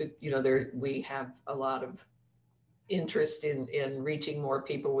 you know, we have a lot of interest in reaching more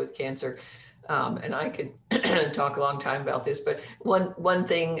people with cancer. And I could talk a long time about this, but one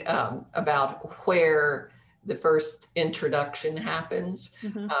thing about where the first introduction happens,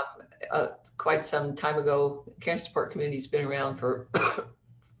 quite some time ago, Cancer Support Community's been around for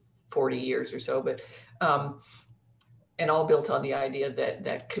 40 years or so, but and all built on the idea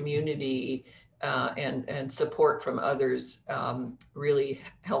that community and support from others really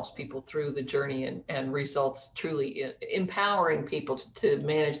helps people through the journey and results truly in empowering people to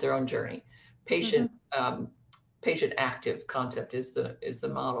manage their own journey. Patient active concept is the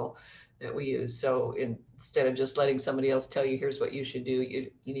model that we use. So instead of just letting somebody else tell you, here's what you should do,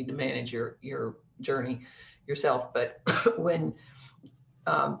 you need to manage your journey yourself. But when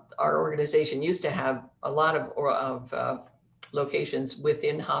our organization used to have a lot of locations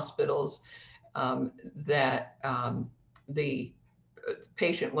within hospitals, that the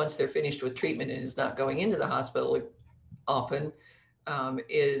patient, once they're finished with treatment and is not going into the hospital, often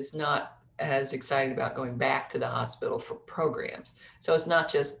is not as excited about going back to the hospital for programs. So it's not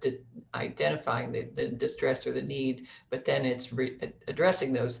just identifying the distress or the need, but then it's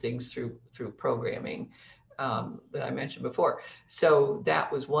addressing those things through programming that I mentioned before. So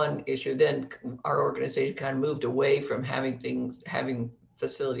that was one issue. Then our organization kind of moved away from having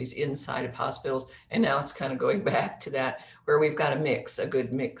facilities inside of hospitals. And now it's kind of going back to that where we've got a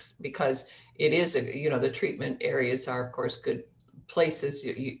good mix, because it is, you know, the treatment areas are of course good places.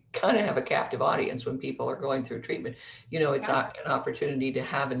 You kind of have a captive audience when people are going through treatment. You know, it's an opportunity to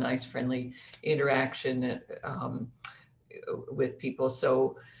have a nice friendly interaction with people.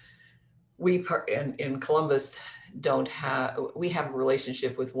 So we in Columbus we have a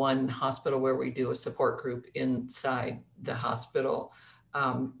relationship with one hospital where we do a support group inside the hospital.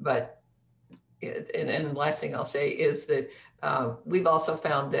 But the last thing I'll say is that we've also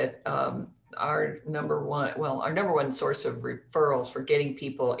found that our number one source of referrals for getting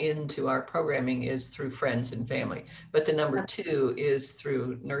people into our programming is through friends and family. But the number two is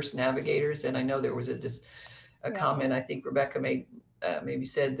through nurse navigators. And I know there was a comment, I think Rebekkah maybe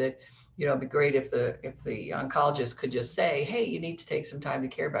said that, you know, it'd be great if the oncologist could just say, hey, you need to take some time to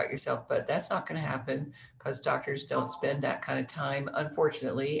care about yourself. But that's not going to happen because doctors don't spend that kind of time,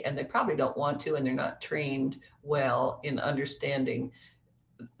 unfortunately, and they probably don't want to, and they're not trained well in understanding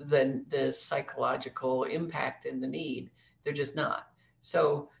the psychological impact and the need. They're just not.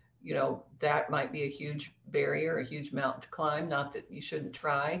 So, you know, that might be a huge barrier, a huge mountain to climb. Not that you shouldn't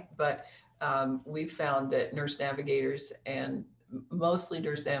try, but we've found that nurse navigators, and mostly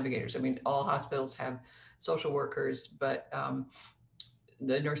nurse navigators, I mean, all hospitals have social workers, but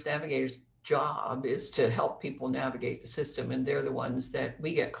the nurse navigators' job is to help people navigate the system. And they're the ones that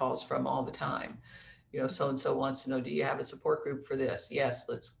we get calls from all the time. You know, so-and-so wants to know, do you have a support group for this? Yes,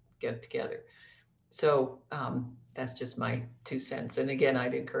 let's get it together. So that's just my 2 cents. And again,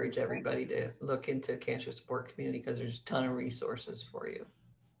 I'd encourage everybody to look into Cancer Support Community because there's a ton of resources for you.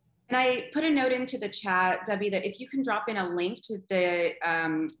 And I put a note into the chat, Debbie, that if you can drop in a link to the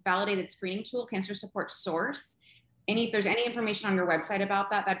validated screening tool, Cancer Support Source, if there's any information on your website about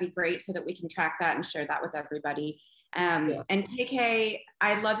that, that'd be great so that we can track that and share that with everybody. And KK,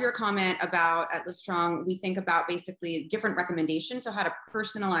 I love your comment about at Livestrong, we think about basically different recommendations. So how to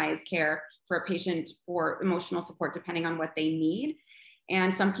personalize care for a patient for emotional support, depending on what they need.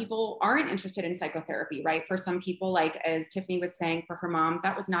 And some people aren't interested in psychotherapy, right? For some people, like as Tiffany was saying, for her mom,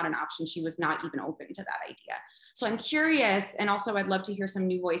 that was not an option. She was not even open to that idea. So I'm curious, and also I'd love to hear some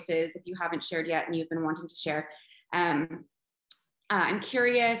new voices if you haven't shared yet and you've been wanting to share. I'm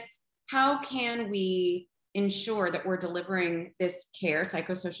curious, how can we ensure that we're delivering this care,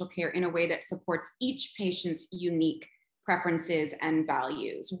 psychosocial care, in a way that supports each patient's unique preferences and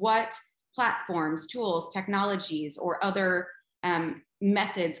values? What platforms, tools, technologies, or other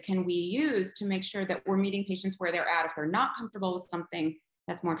methods can we use to make sure that we're meeting patients where they're at if they're not comfortable with something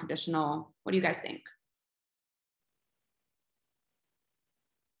that's more traditional? What do you guys think?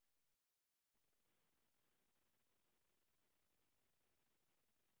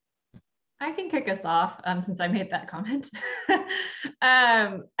 I can kick us off since I made that comment.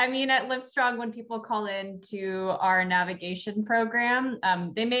 I mean, at Livestrong, when people call in to our navigation program,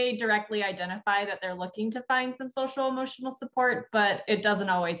 they may directly identify that they're looking to find some social emotional support, but it doesn't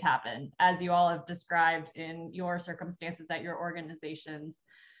always happen, as you all have described in your circumstances at your organizations.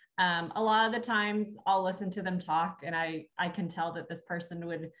 A lot of the times I'll listen to them talk and I can tell that this person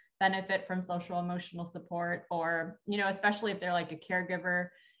would benefit from social emotional support, or, you know, especially if they're like a caregiver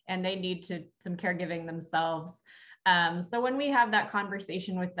and they need some caregiving themselves. So when we have that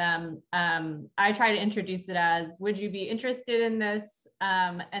conversation with them, I try to introduce it as, would you be interested in this?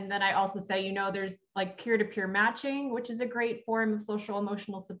 And then I also say, you know, there's like peer-to-peer matching, which is a great form of social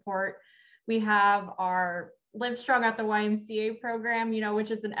emotional support. We have our Livestrong at the YMCA program, you know,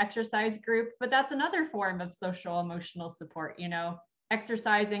 which is an exercise group, but that's another form of social emotional support. You know,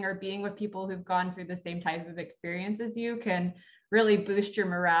 exercising or being with people who've gone through the same type of experience as you can really boost your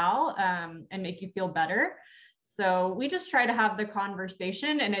morale and make you feel better. So we just try to have the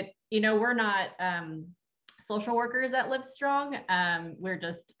conversation, and it, you know, we're not social workers at Livestrong. We're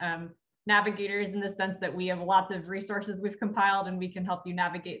just navigators in the sense that we have lots of resources we've compiled and we can help you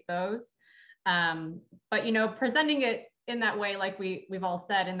navigate those. But, you know, presenting it in that way, like we've all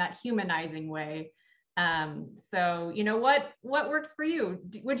said, in that humanizing way. So, you know, what works for you?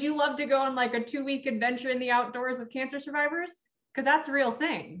 Would you love to go on like a 2-week adventure in the outdoors with cancer survivors? Because that's a real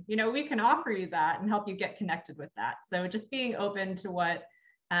thing. You know, we can offer you that and help you get connected with that. So just being open to what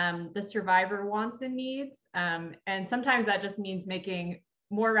the survivor wants and needs. And sometimes that just means making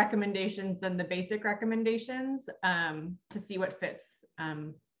more recommendations than the basic recommendations to see what fits,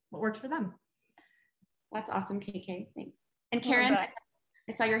 what works for them. That's awesome, KK. Thanks. And Karen,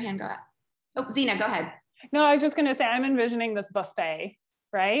 I saw your hand go up. Oh, Zina, go ahead. No, I was just going to say, I'm envisioning this buffet,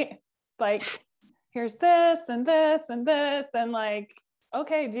 right? It's like, here's this and this and this, and like,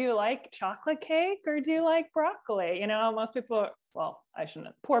 okay, do you like chocolate cake or do you like broccoli? You know, most people, well, I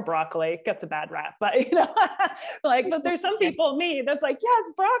shouldn't, poor broccoli gets a bad rap, but you know, like, but there's some people, me, that's like,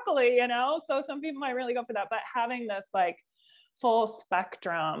 yes, broccoli, you know? So some people might really go for that, but having this like full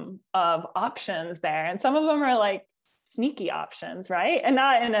spectrum of options there, and some of them are like sneaky options, right? And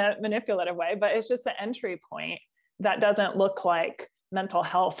not in a manipulative way, but it's just the entry point that doesn't look like mental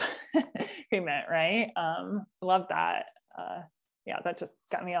health treatment, right? Love that. Yeah, that just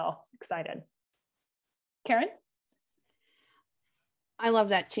got me all excited. Karen? I love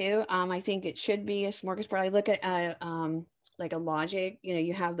that too. I think it should be a smorgasbord. I look at like a logic, you know,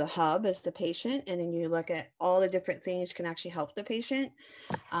 you have the hub as the patient, and then you look at all the different things can actually help the patient.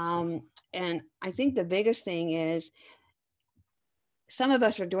 And I think the biggest thing is, some of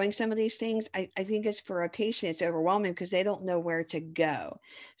us are doing some of these things. I think it's for a patient, it's overwhelming because they don't know where to go.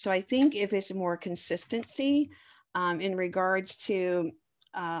 So I think if it's more consistency in regards to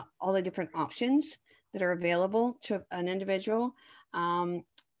all the different options that are available to an individual,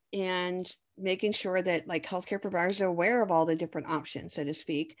 and making sure that like healthcare providers are aware of all the different options, so to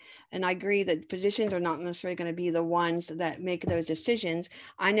speak. And I agree that physicians are not necessarily going to be the ones that make those decisions.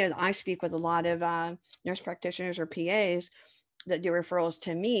 I know that I speak with a lot of nurse practitioners or PAs that do referrals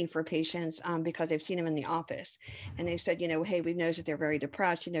to me for patients because they've seen them in the office, and they said, you know, hey, we've noticed that they're very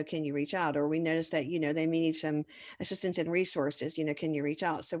depressed, you know, can you reach out? Or we noticed that, you know, they may need some assistance and resources, you know, can you reach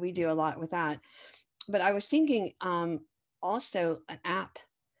out? So we do a lot with that. But I was thinking also an app,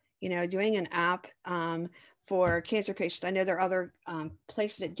 you know, doing an app for cancer patients. I know there are other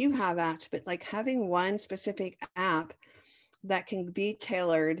places that do have apps, but like having one specific app that can be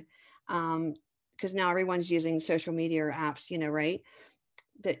tailored, because now everyone's using social media or apps, you know, right?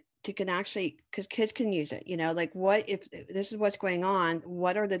 That can actually, because kids can use it, you know, like what if this is what's going on,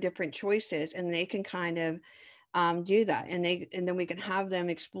 what are the different choices? And they can kind of do that. And then we can have them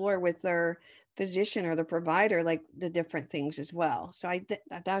explore with their physician or the provider, like the different things as well. So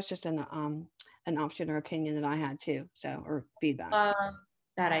that was just an option or opinion that I had too. So, or feedback. Love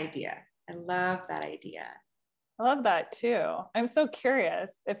that idea. I love that idea. I love that too. I'm so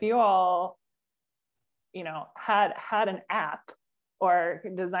curious if you all, you know, had an app or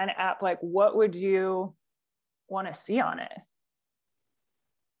design an app, like what would you want to see on it?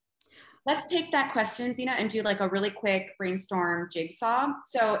 Let's take that question, Zina, and do like a really quick brainstorm jigsaw.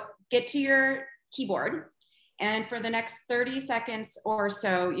 So get to your keyboard And for the next 30 seconds or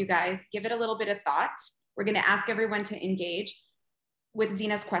so, you guys give it a little bit of thought. We're going to ask everyone to engage with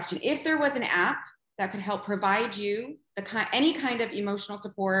Zina's question. If there was an app that could help provide you any kind of emotional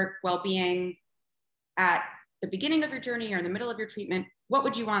support, well-being at the beginning of your journey or in the middle of your treatment, what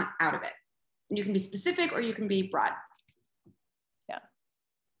would you want out of it? And you can be specific or you can be broad. Yeah.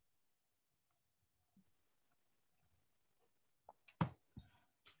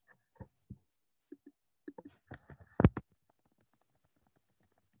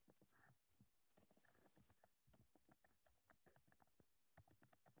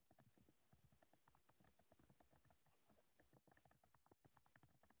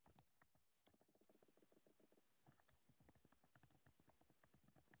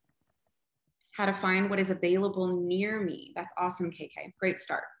 How to find what is available near me. That's awesome, KK. Great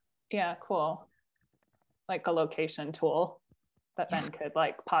start. Yeah, cool. Like a location tool that then could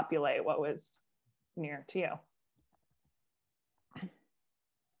like populate what was near to you. It's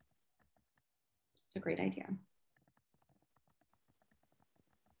a great idea.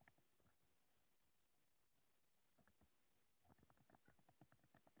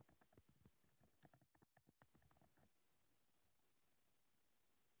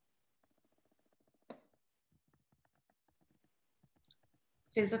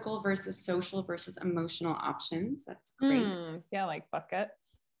 Physical versus social versus emotional options. That's great. Yeah, like buckets.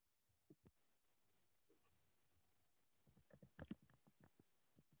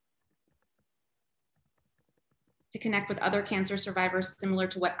 To connect with other cancer survivors similar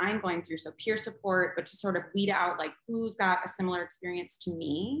to what I'm going through. So peer support, but to sort of weed out like who's got a similar experience to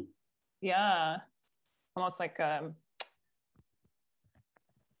me. Yeah, almost like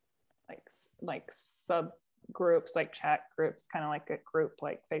subgroups, like chat groups, kind of like a group,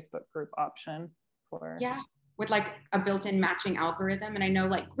 like Facebook group option for. Yeah, with like a built-in matching algorithm. And I know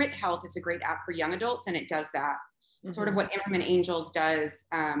like Grit Health is a great app for young adults, and it does that. Sort of what Immerman Angels does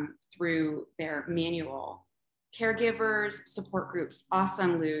through their manual. Caregivers, support groups,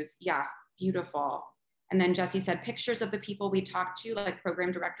 awesome, Luz. Yeah, beautiful. And then Jesse said pictures of the people we talk to, like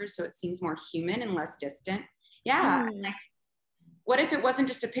program directors, so it seems more human and less distant. Yeah, like what if it wasn't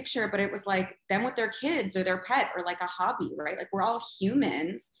just a picture, but it was like them with their kids or their pet or like a hobby, right? Like we're all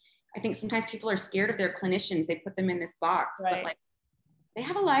humans. I think sometimes people are scared of their clinicians. They put them in this box, right. But like they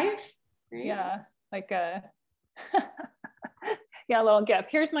have a life. Right? Yeah, like a, yeah, a little gift.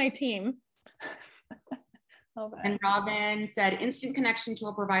 Here's my team. And Robin said instant connection to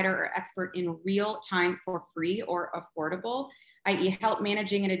a provider or expert in real time for free or affordable, i.e. help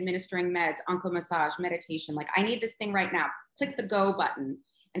managing and administering meds, onco massage, meditation. Like I need this thing right now. Click the go button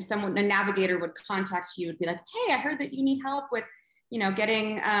and someone, a navigator would contact you and be like, hey, I heard that you need help with, you know,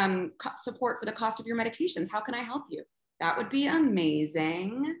 getting support for the cost of your medications. How can I help you? That would be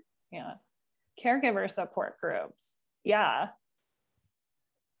amazing. Yeah. Caregiver support groups. Yeah.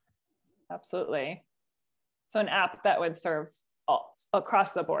 Absolutely. So an app that would serve all,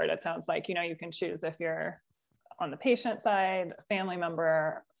 across the board, it sounds like, you know, you can choose if you're on the patient side, family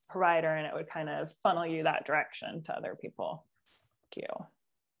member, provider, and it would kind of funnel you that direction to other people. Thank you.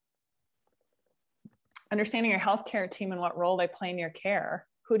 Understanding your healthcare team and what role they play in your care.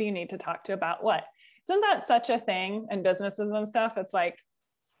 Who do you need to talk to about what? Isn't that such a thing in businesses and stuff? It's like,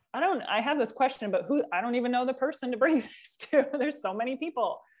 I have this question, but I don't even know the person to bring this to. There's so many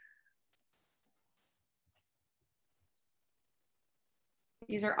people.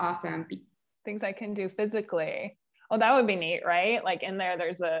 These are awesome. Things I can do physically. Oh, that would be neat, right? Like in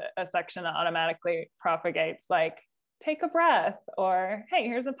there's a section that automatically propagates like, take a breath, or hey,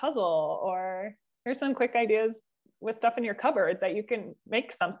 here's a puzzle, or here's some quick ideas with stuff in your cupboard that you can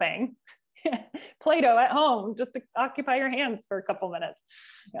make something. Play-Doh at home, just to occupy your hands for a couple minutes.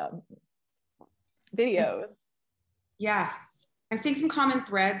 Yeah. Videos. Yes. I'm seeing some common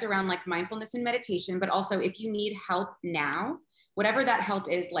threads around like mindfulness and meditation, but also if you need help now, whatever that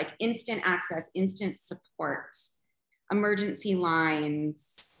help is, like instant access, instant support, emergency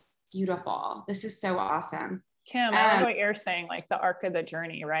lines, beautiful. This is so awesome. Kim, I love what you're saying, like the arc of the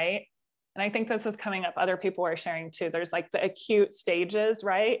journey, right? And I think this is coming up, other people are sharing too. There's like the acute stages,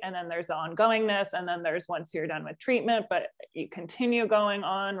 right? And then there's the ongoingness, and then there's once you're done with treatment, but you continue going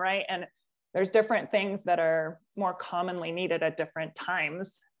on, right? And there's different things that are more commonly needed at different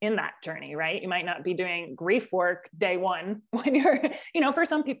times in that journey, right? You might not be doing grief work day one when you're, you know, for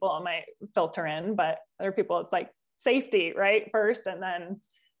some people it might filter in, but other people it's like safety, right? First, and then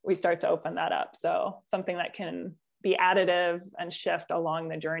we start to open that up. So something that can be additive and shift along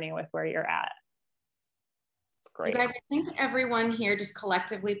the journey with where you're at. It's great. You guys, I think everyone here just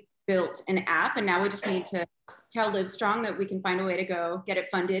collectively built an app, and now we just need to tell Livestrong that we can find a way to go get it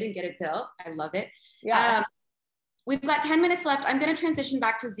funded and get it built. I love it. Yeah. We've got 10 minutes left. I'm going to transition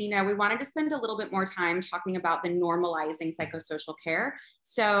back to Zina. We wanted to spend a little bit more time talking about the normalizing psychosocial care.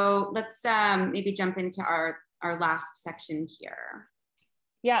 So let's maybe jump into our last section here.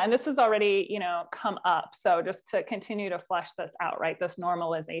 Yeah, and this has already, you know, come up. So just to continue to flesh this out, right? This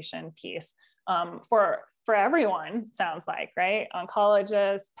normalization piece for everyone, sounds like, right?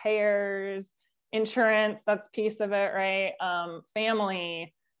 Oncologists, payers, insurance, that's piece of it, right?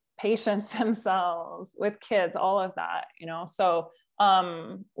 Family, patients themselves, with kids, all of that, you know? So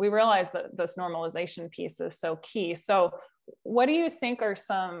we realize that this normalization piece is so key. So what do you think are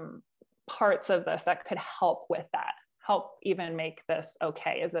some parts of this that could help with that? Help even make this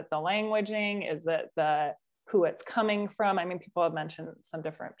okay? Is it the languaging? Is it the who it's coming from? I mean, people have mentioned some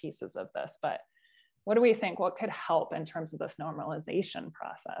different pieces of this, but what do we think? What could help in terms of this normalization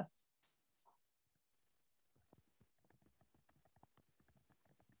process?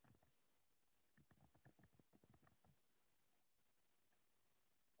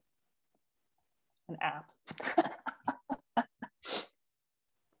 An app.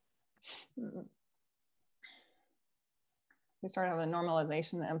 We started with a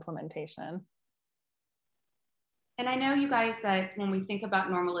normalization implementation. And I know you guys that when we think about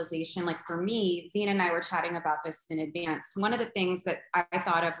normalization, like for me, Zina and I were chatting about this in advance. One of the things that I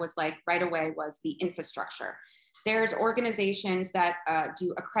thought of was like right away was the infrastructure. There's organizations that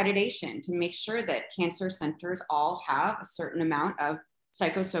do accreditation to make sure that cancer centers all have a certain amount of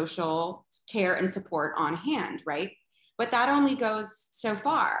psychosocial care and support on hand, right? But that only goes so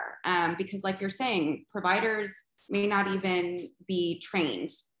far because like you're saying, providers may not even be trained.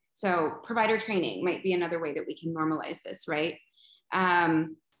 So provider training might be another way that we can normalize this, right?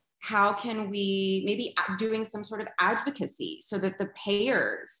 How can we maybe doing some sort of advocacy so that the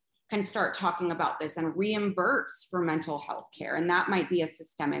payers can start talking about this and reimburse for mental health care? And that might be a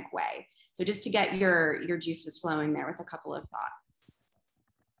systemic way. So just to get your juices flowing there with a couple of thoughts.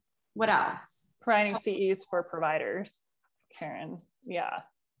 What else? Providing CEs for providers, Karen. Yeah.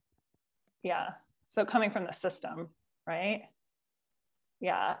 Yeah. So coming from the system, right?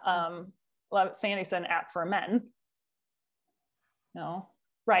 Yeah. Sandy said an app for men. No.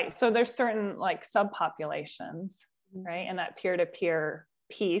 Right. So there's certain like subpopulations, right? And that peer-to-peer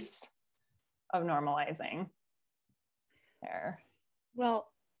piece of normalizing there. Well,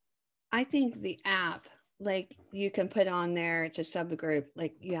 I think the app, like you can put on there, it's a subgroup,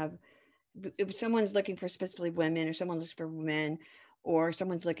 like you have, if someone's looking for specifically women or someone's looking for men or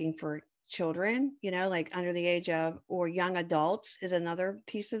someone's looking for children, you know, like under the age of, or young adults is another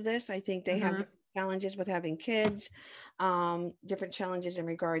piece of this. I think they have challenges with having kids, different challenges in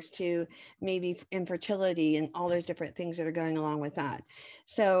regards to maybe infertility and all those different things that are going along with that.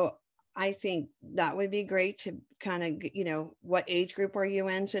 So I think that would be great to kind of, you know, what age group are you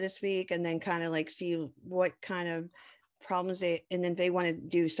in, so to speak, and then kind of like see what kind of problems they, and then they want to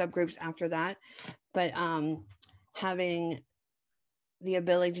do subgroups after that. But having the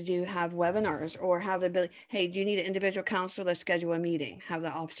ability to have webinars or have the ability, hey, do you need an individual counselor? Let's schedule a meeting. Have the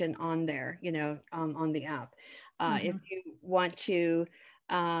option on there, you know, on the app. If you want to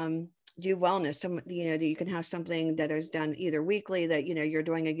do wellness, you know, you can have something that is done either weekly that, you know, you're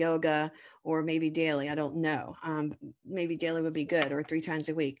doing a yoga, or maybe daily. I don't know. Maybe daily would be good, or 3 times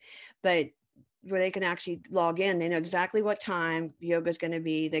a week, but where they can actually log in. They know exactly what time yoga is going to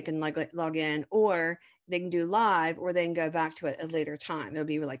be. They can like log in, or they can do live, or they can go back to it at a later time. It'll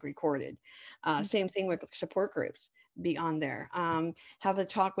be like recorded. Same thing with support groups, be on there. Have a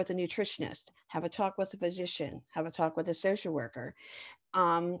talk with a nutritionist, have a talk with a physician, have a talk with a social worker.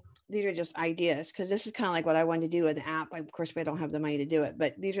 These are just ideas, because this is kind of like what I wanted to do with an app. Of course, we don't have the money to do it,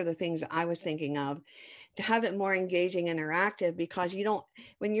 but these are the things that I was thinking of to have it more engaging, interactive, because you don't,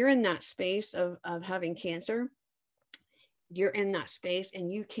 when you're in that space of having cancer, you're in that space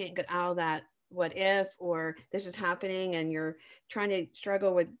and you can't get out of that what if, or this is happening, and you're trying to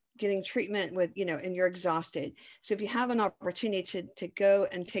struggle with getting treatment with, you know, and you're exhausted. So if you have an opportunity to go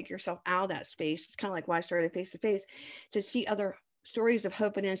and take yourself out of that space, it's kind of like why I started face-to-face, to see other stories of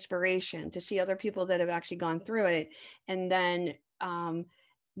hope and inspiration, to see other people that have actually gone through it. And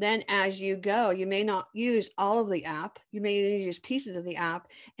then as you go, you may not use all of the app, you may use pieces of the app.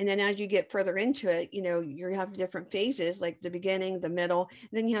 And then as you get further into it, you know, you have different phases, like the beginning, the middle, and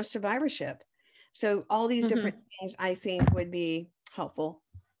then you have survivorship. So all these different things I think would be helpful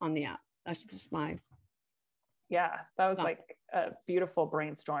on the app. That's just my. Yeah, that was like a beautiful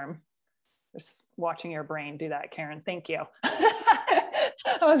brainstorm. Just watching your brain do that, Karen. Thank you.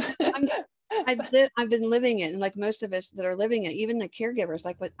 I've been living it, and like most of us that are living it, even the caregivers,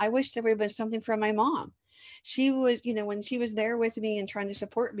 like, but I wish there would have been something from my mom. she was, you know, when she was there with me and trying to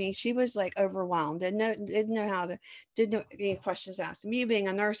support me, she was like overwhelmed, didn't know how to, didn't know any questions asked. Me being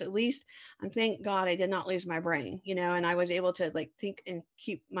a nurse, at least, thank God I did not lose my brain, you know, and I was able to like think and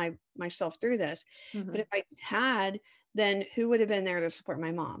keep myself through this. But if I had, then who would have been there to support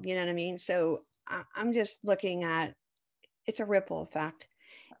my mom? You know what I mean? So I'm just looking at, it's a ripple effect.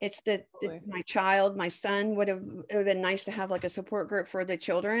 It's that my son it would have been nice to have like a support group for the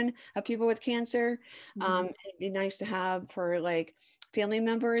children of people with cancer. It'd be nice to have for like family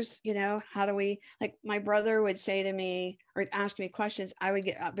members, you know, how do we, like my brother would say to me or ask me questions, I would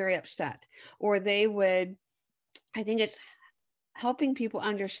get very upset, or they would, I think it's helping people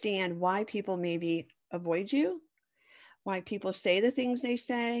understand why people maybe avoid you, why people say the things they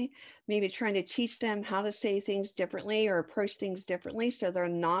say, maybe trying to teach them how to say things differently or approach things differently so they're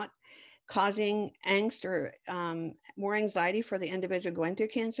not causing angst or more anxiety for the individual going through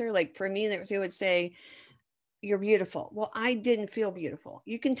cancer. Like for me, they would say, you're beautiful. Well, I didn't feel beautiful.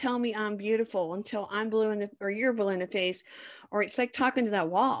 You can tell me I'm beautiful until I'm blue in the, or you're blue in the face, or it's like talking to that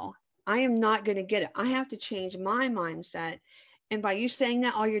wall. I am not going to get it. I have to change my mindset. And by you saying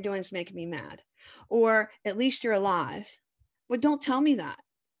that, all you're doing is making me mad. Or at least you're alive. But don't tell me that.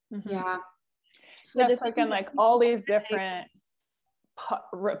 Yeah. So yes, again, like all these different,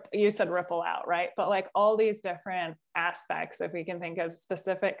 you said ripple out, right? But like all these different aspects, if we can think of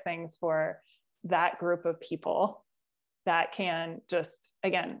specific things for that group of people that can just,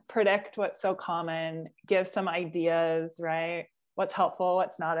 again, predict what's so common, give some ideas, right? What's helpful,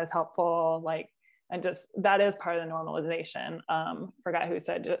 what's not as helpful, like, and just that is part of the normalization. Forgot who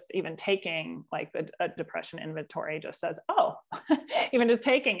said just even taking like a depression inventory just says, oh, even just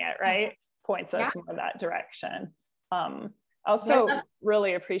taking it, right, points us in that direction. Also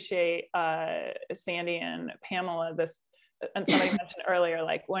really appreciate Sandy and Pamela, this, and somebody mentioned earlier,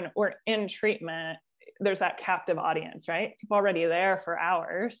 like when we're in treatment, there's that captive audience, right? People already there for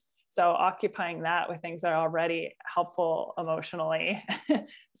hours. So occupying that with things that are already helpful emotionally,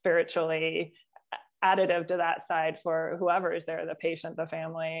 spiritually, additive to that side for whoever is there, the patient, the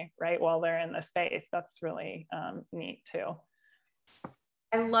family, right, while they're in the space. That's really neat too.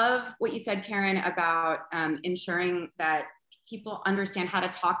 I love what you said, Karen, about ensuring that people understand how to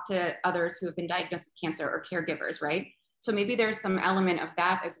talk to others who have been diagnosed with cancer or caregivers, right? So maybe there's some element of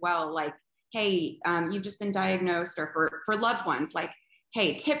that as well, like, hey, you've just been diagnosed, or for loved ones, like,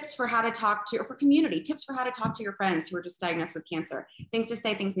 hey, tips for how to talk to, or for community, tips for how to talk to your friends who are just diagnosed with cancer, things to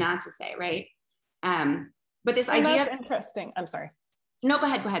say, things not to say, right? But this idea of interesting. I'm sorry. No, go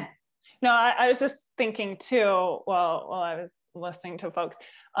ahead. No, I was just thinking too, while I was listening to folks,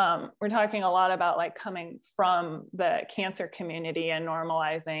 we're talking a lot about like coming from the cancer community and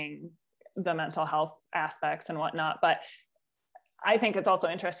normalizing the mental health aspects and whatnot. But I think it's also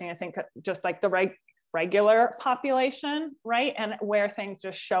interesting, I think just like the regular population, right? And where things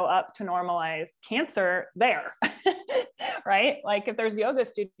just show up to normalize cancer there, right? Like if there's a yoga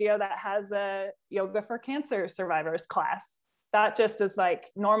studio that has a yoga for cancer survivors class, that just is like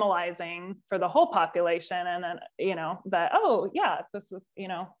normalizing for the whole population. And then, you know, that, oh yeah, this is, you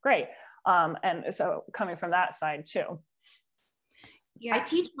know, great. And so coming from that side too. Yeah, I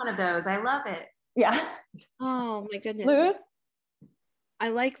teach one of those. I love it. Yeah. Oh my goodness. Luz? I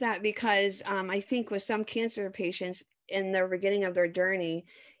like that because I think with some cancer patients in the beginning of their journey,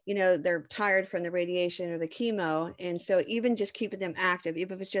 you know, they're tired from the radiation or the chemo. And so even just keeping them active,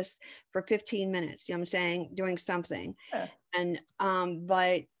 even if it's just for 15 minutes, you know what I'm saying, doing something. Yeah. And,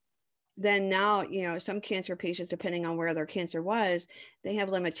 but then now, you know, some cancer patients, depending on where their cancer was, they have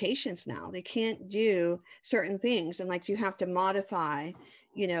limitations now. They can't do certain things. And like you have to modify,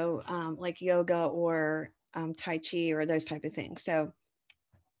 you know, like yoga or Tai Chi or those type of things. So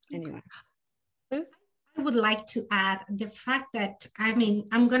anyway. I would like to add the fact that, I mean,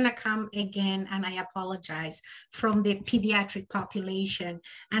 I'm going to come again, and I apologize, from the pediatric population,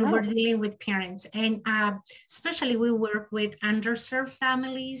 and we're dealing with parents, and especially we work with underserved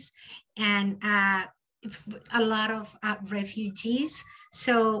families and a lot of refugees.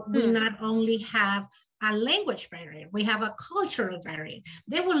 So we not only have a language barrier, we have a cultural barrier.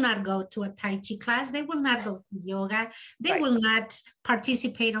 They will not go to a Tai Chi class. They will not go to yoga. They will not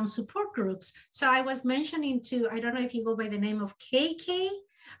participate on support groups. So I was mentioning to, I don't know if you go by the name of KK,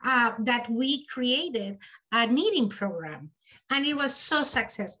 that we created a knitting program. And it was so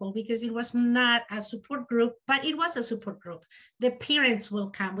successful because it was not a support group, but it was a support group. The parents will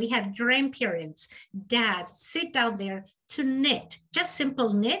come. We had grandparents, dads sit down there to knit, just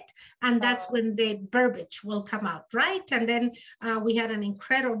simple knit. And that's when the verbiage will come out, right? And then we had an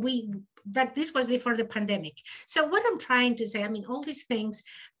incredible, that this was before the pandemic. So what I'm trying to say, I mean, all these things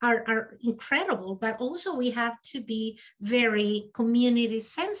are incredible, but also we have to be very community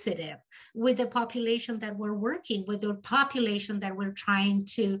sensitive with the population that we're working with, the population that we're trying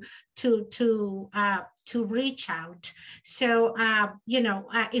to reach out. So,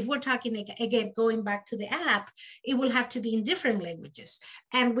 if we're talking again, going back to the app, it will have to be in different languages.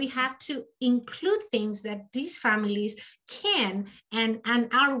 And we have to include things that these families can and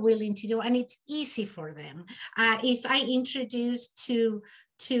are willing to do, and it's easy for them. If I introduce to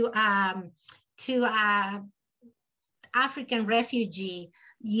African refugee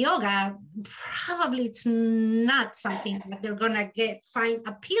yoga, probably it's not something that they're gonna find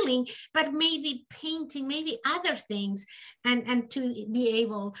appealing, but maybe painting, maybe other things, and to be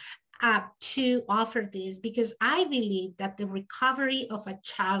able to offer this, because I believe that the recovery of a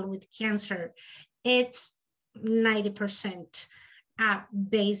child with cancer, it's 90%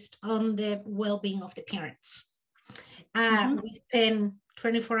 based on the well-being of the parents. We spend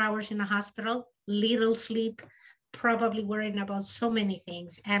 24 hours in a hospital, little sleep, probably worrying about so many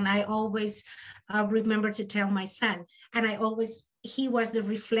things. And I always remember to tell my son, and he was the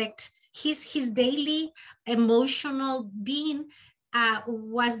his daily emotional being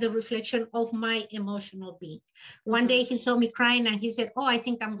was the reflection of my emotional being. One day he saw me crying and he said, "Oh, I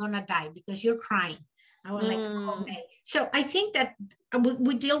think I'm gonna die because you're crying." I was like, okay. So I think that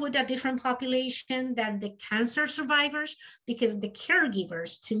we deal with a different population than the cancer survivors, because the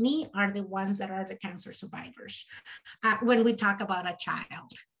caregivers, to me, are the ones that are the cancer survivors when we talk about a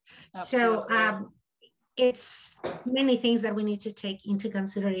child. Absolutely. So it's many things that we need to take into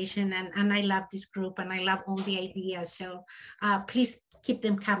consideration. And I love this group and I love all the ideas. So please keep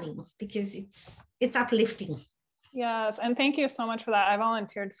them coming, because it's uplifting. Yes, and thank you so much for that. I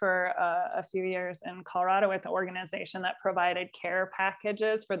volunteered for a few years in Colorado with an organization that provided care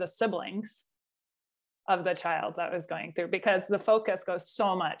packages for the siblings of the child that was going through, because the focus goes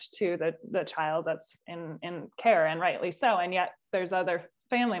so much to the child that's in care, and rightly so. And yet there's other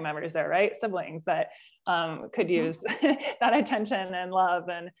family members there, right? Siblings that could use that attention and love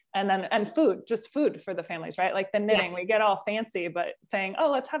and food, just food for the families, right? Like the knitting, yes. We get all fancy, but saying,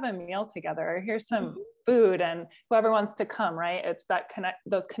 oh, let's have a meal together, or here's some food, and whoever wants to come, right? It's that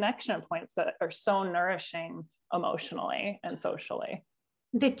those connection points that are so nourishing emotionally and socially.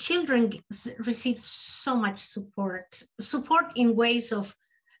 The children receive so much support in ways of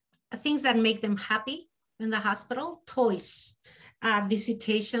things that make them happy in the hospital, toys,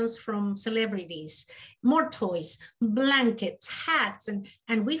 visitations from celebrities, more toys, blankets, hats,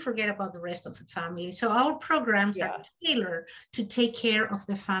 and we forget about the rest of the family. So our programs are tailored to take care of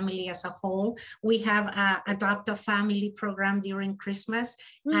the family as a whole. We have a Adopt a Family program during Christmas,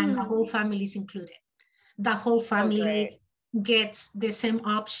 and the whole family is included. The whole family gets the same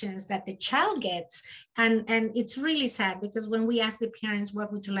options that the child gets. And it's really sad, because when we ask the parents,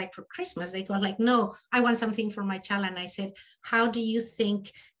 what would you like for Christmas? They go like, no, I want something for my child. And I said, how do you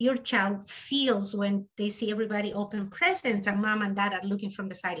think your child feels when they see everybody open presents and mom and dad are looking from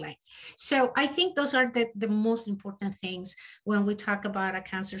the sideline? So I think those are the most important things when we talk about a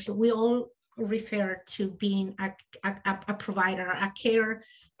cancer. So we all refer to being a provider, a care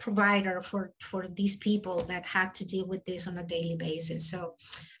provider for these people that had to deal with this on a daily basis. So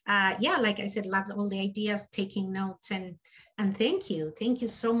like I said, love all the ideas, taking notes, and thank you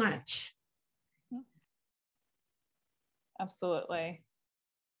so much. Absolutely.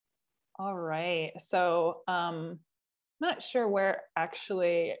 All right, so not sure where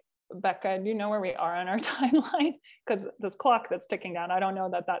actually, Rebekkah, do you know where we are on our timeline? Because this clock that's ticking down, I don't know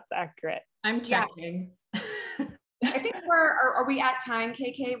that that's accurate. I'm checking. Yeah. I think are we at time,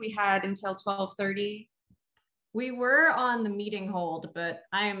 KK? We had until 12:30. We were on the meeting hold, but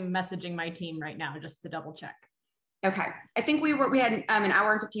I'm messaging my team right now just to double check. Okay, I think we had an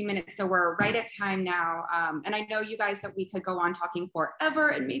hour and 15 minutes, so we're right at time now. And I know you guys that we could go on talking forever,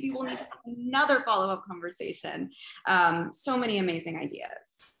 and maybe we'll need another follow-up conversation. So many amazing ideas.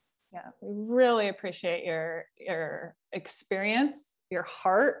 Yeah, we really appreciate your experience, your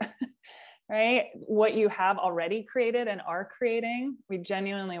heart, right? What you have already created and are creating. We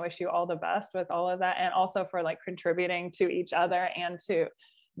genuinely wish you all the best with all of that, and also for like contributing to each other and to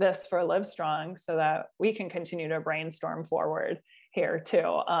this for Livestrong, so that we can continue to brainstorm forward here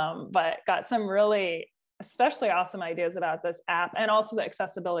too. But got some really especially awesome ideas about this app, and also the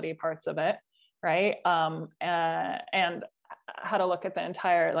accessibility parts of it, right? And how to look at the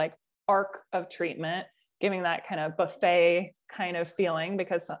entire like arc of treatment, giving that kind of buffet kind of feeling,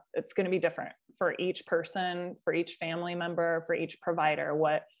 because it's going to be different for each person, for each family member, for each provider,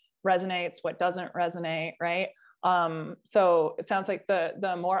 what resonates, what doesn't resonate, right? So it sounds like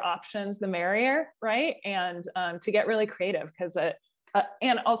the more options, the merrier, right? And to get really creative, because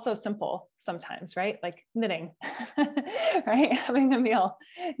and also simple sometimes, right? Like knitting, right? Having a meal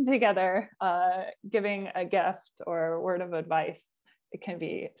together, giving a gift or a word of advice, it can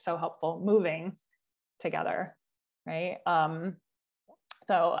be so helpful. Moving together, right?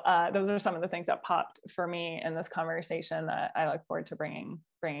 So those are some of the things that popped for me in this conversation that I look forward to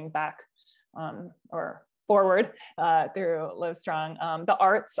bringing back or forward through Livestrong. The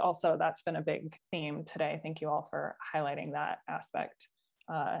arts also, that's been a big theme today. Thank you all for highlighting that aspect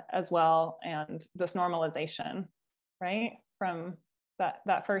as well. And this normalization, right? From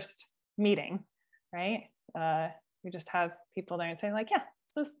that first meeting, right? We just have people there and say like, yeah,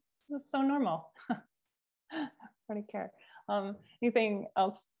 this is so normal. Pretty care. Anything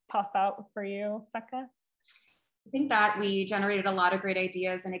else pop out for you, Becca? I think that we generated a lot of great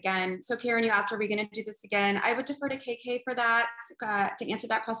ideas. And again, so Karen, you asked, are we going to do this again? I would defer to KK for that, to answer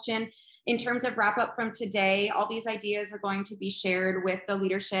that question. In terms of wrap up from today, all these ideas are going to be shared with the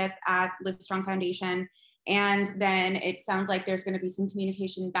leadership at Livestrong Foundation. And then it sounds like there's going to be some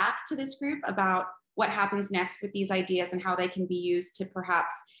communication back to this group about what happens next with these ideas and how they can be used to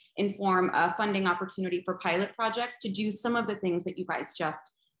perhaps inform a funding opportunity for pilot projects to do some of the things that you guys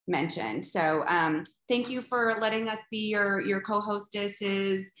just mentioned. So thank you for letting us be your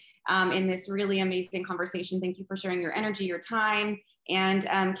co-hostesses in this really amazing conversation. Thank you for sharing your energy, your time, and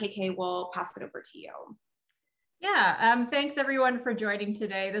KK will pass it over to you. Yeah, thanks everyone for joining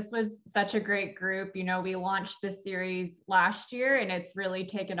today. This was such a great group. You know, we launched this series last year and it's really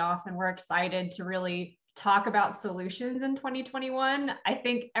taken off, and we're excited to really talk about solutions in 2021. I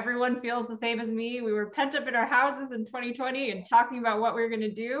think everyone feels the same as me. We were pent up in our houses in 2020 and talking about what we were going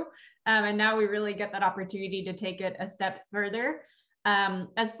to do. And now we really get that opportunity to take it a step further.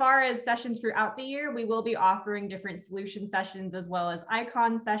 As far as sessions throughout the year, we will be offering different solution sessions as well as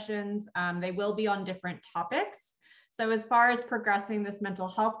icon sessions. They will be on different topics. So as far as progressing this mental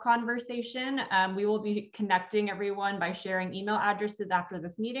health conversation, we will be connecting everyone by sharing email addresses after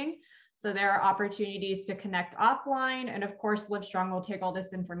this meeting. So there are opportunities to connect offline. And of course, Livestrong will take all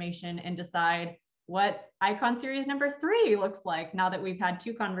this information and decide what icon series number 3 looks like now that we've had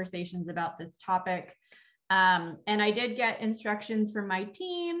 2 conversations about this topic. And I did get instructions from my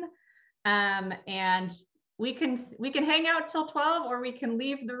team, and we can hang out till 12 or we can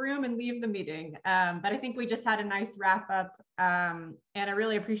leave the room and leave the meeting. But I think we just had a nice wrap up, and I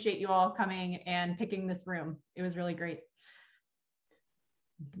really appreciate you all coming and picking this room. It was really great.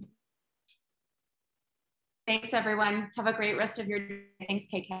 Thanks, everyone. Have a great rest of your day. Thanks,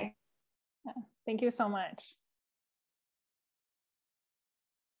 KK. Thank you so much.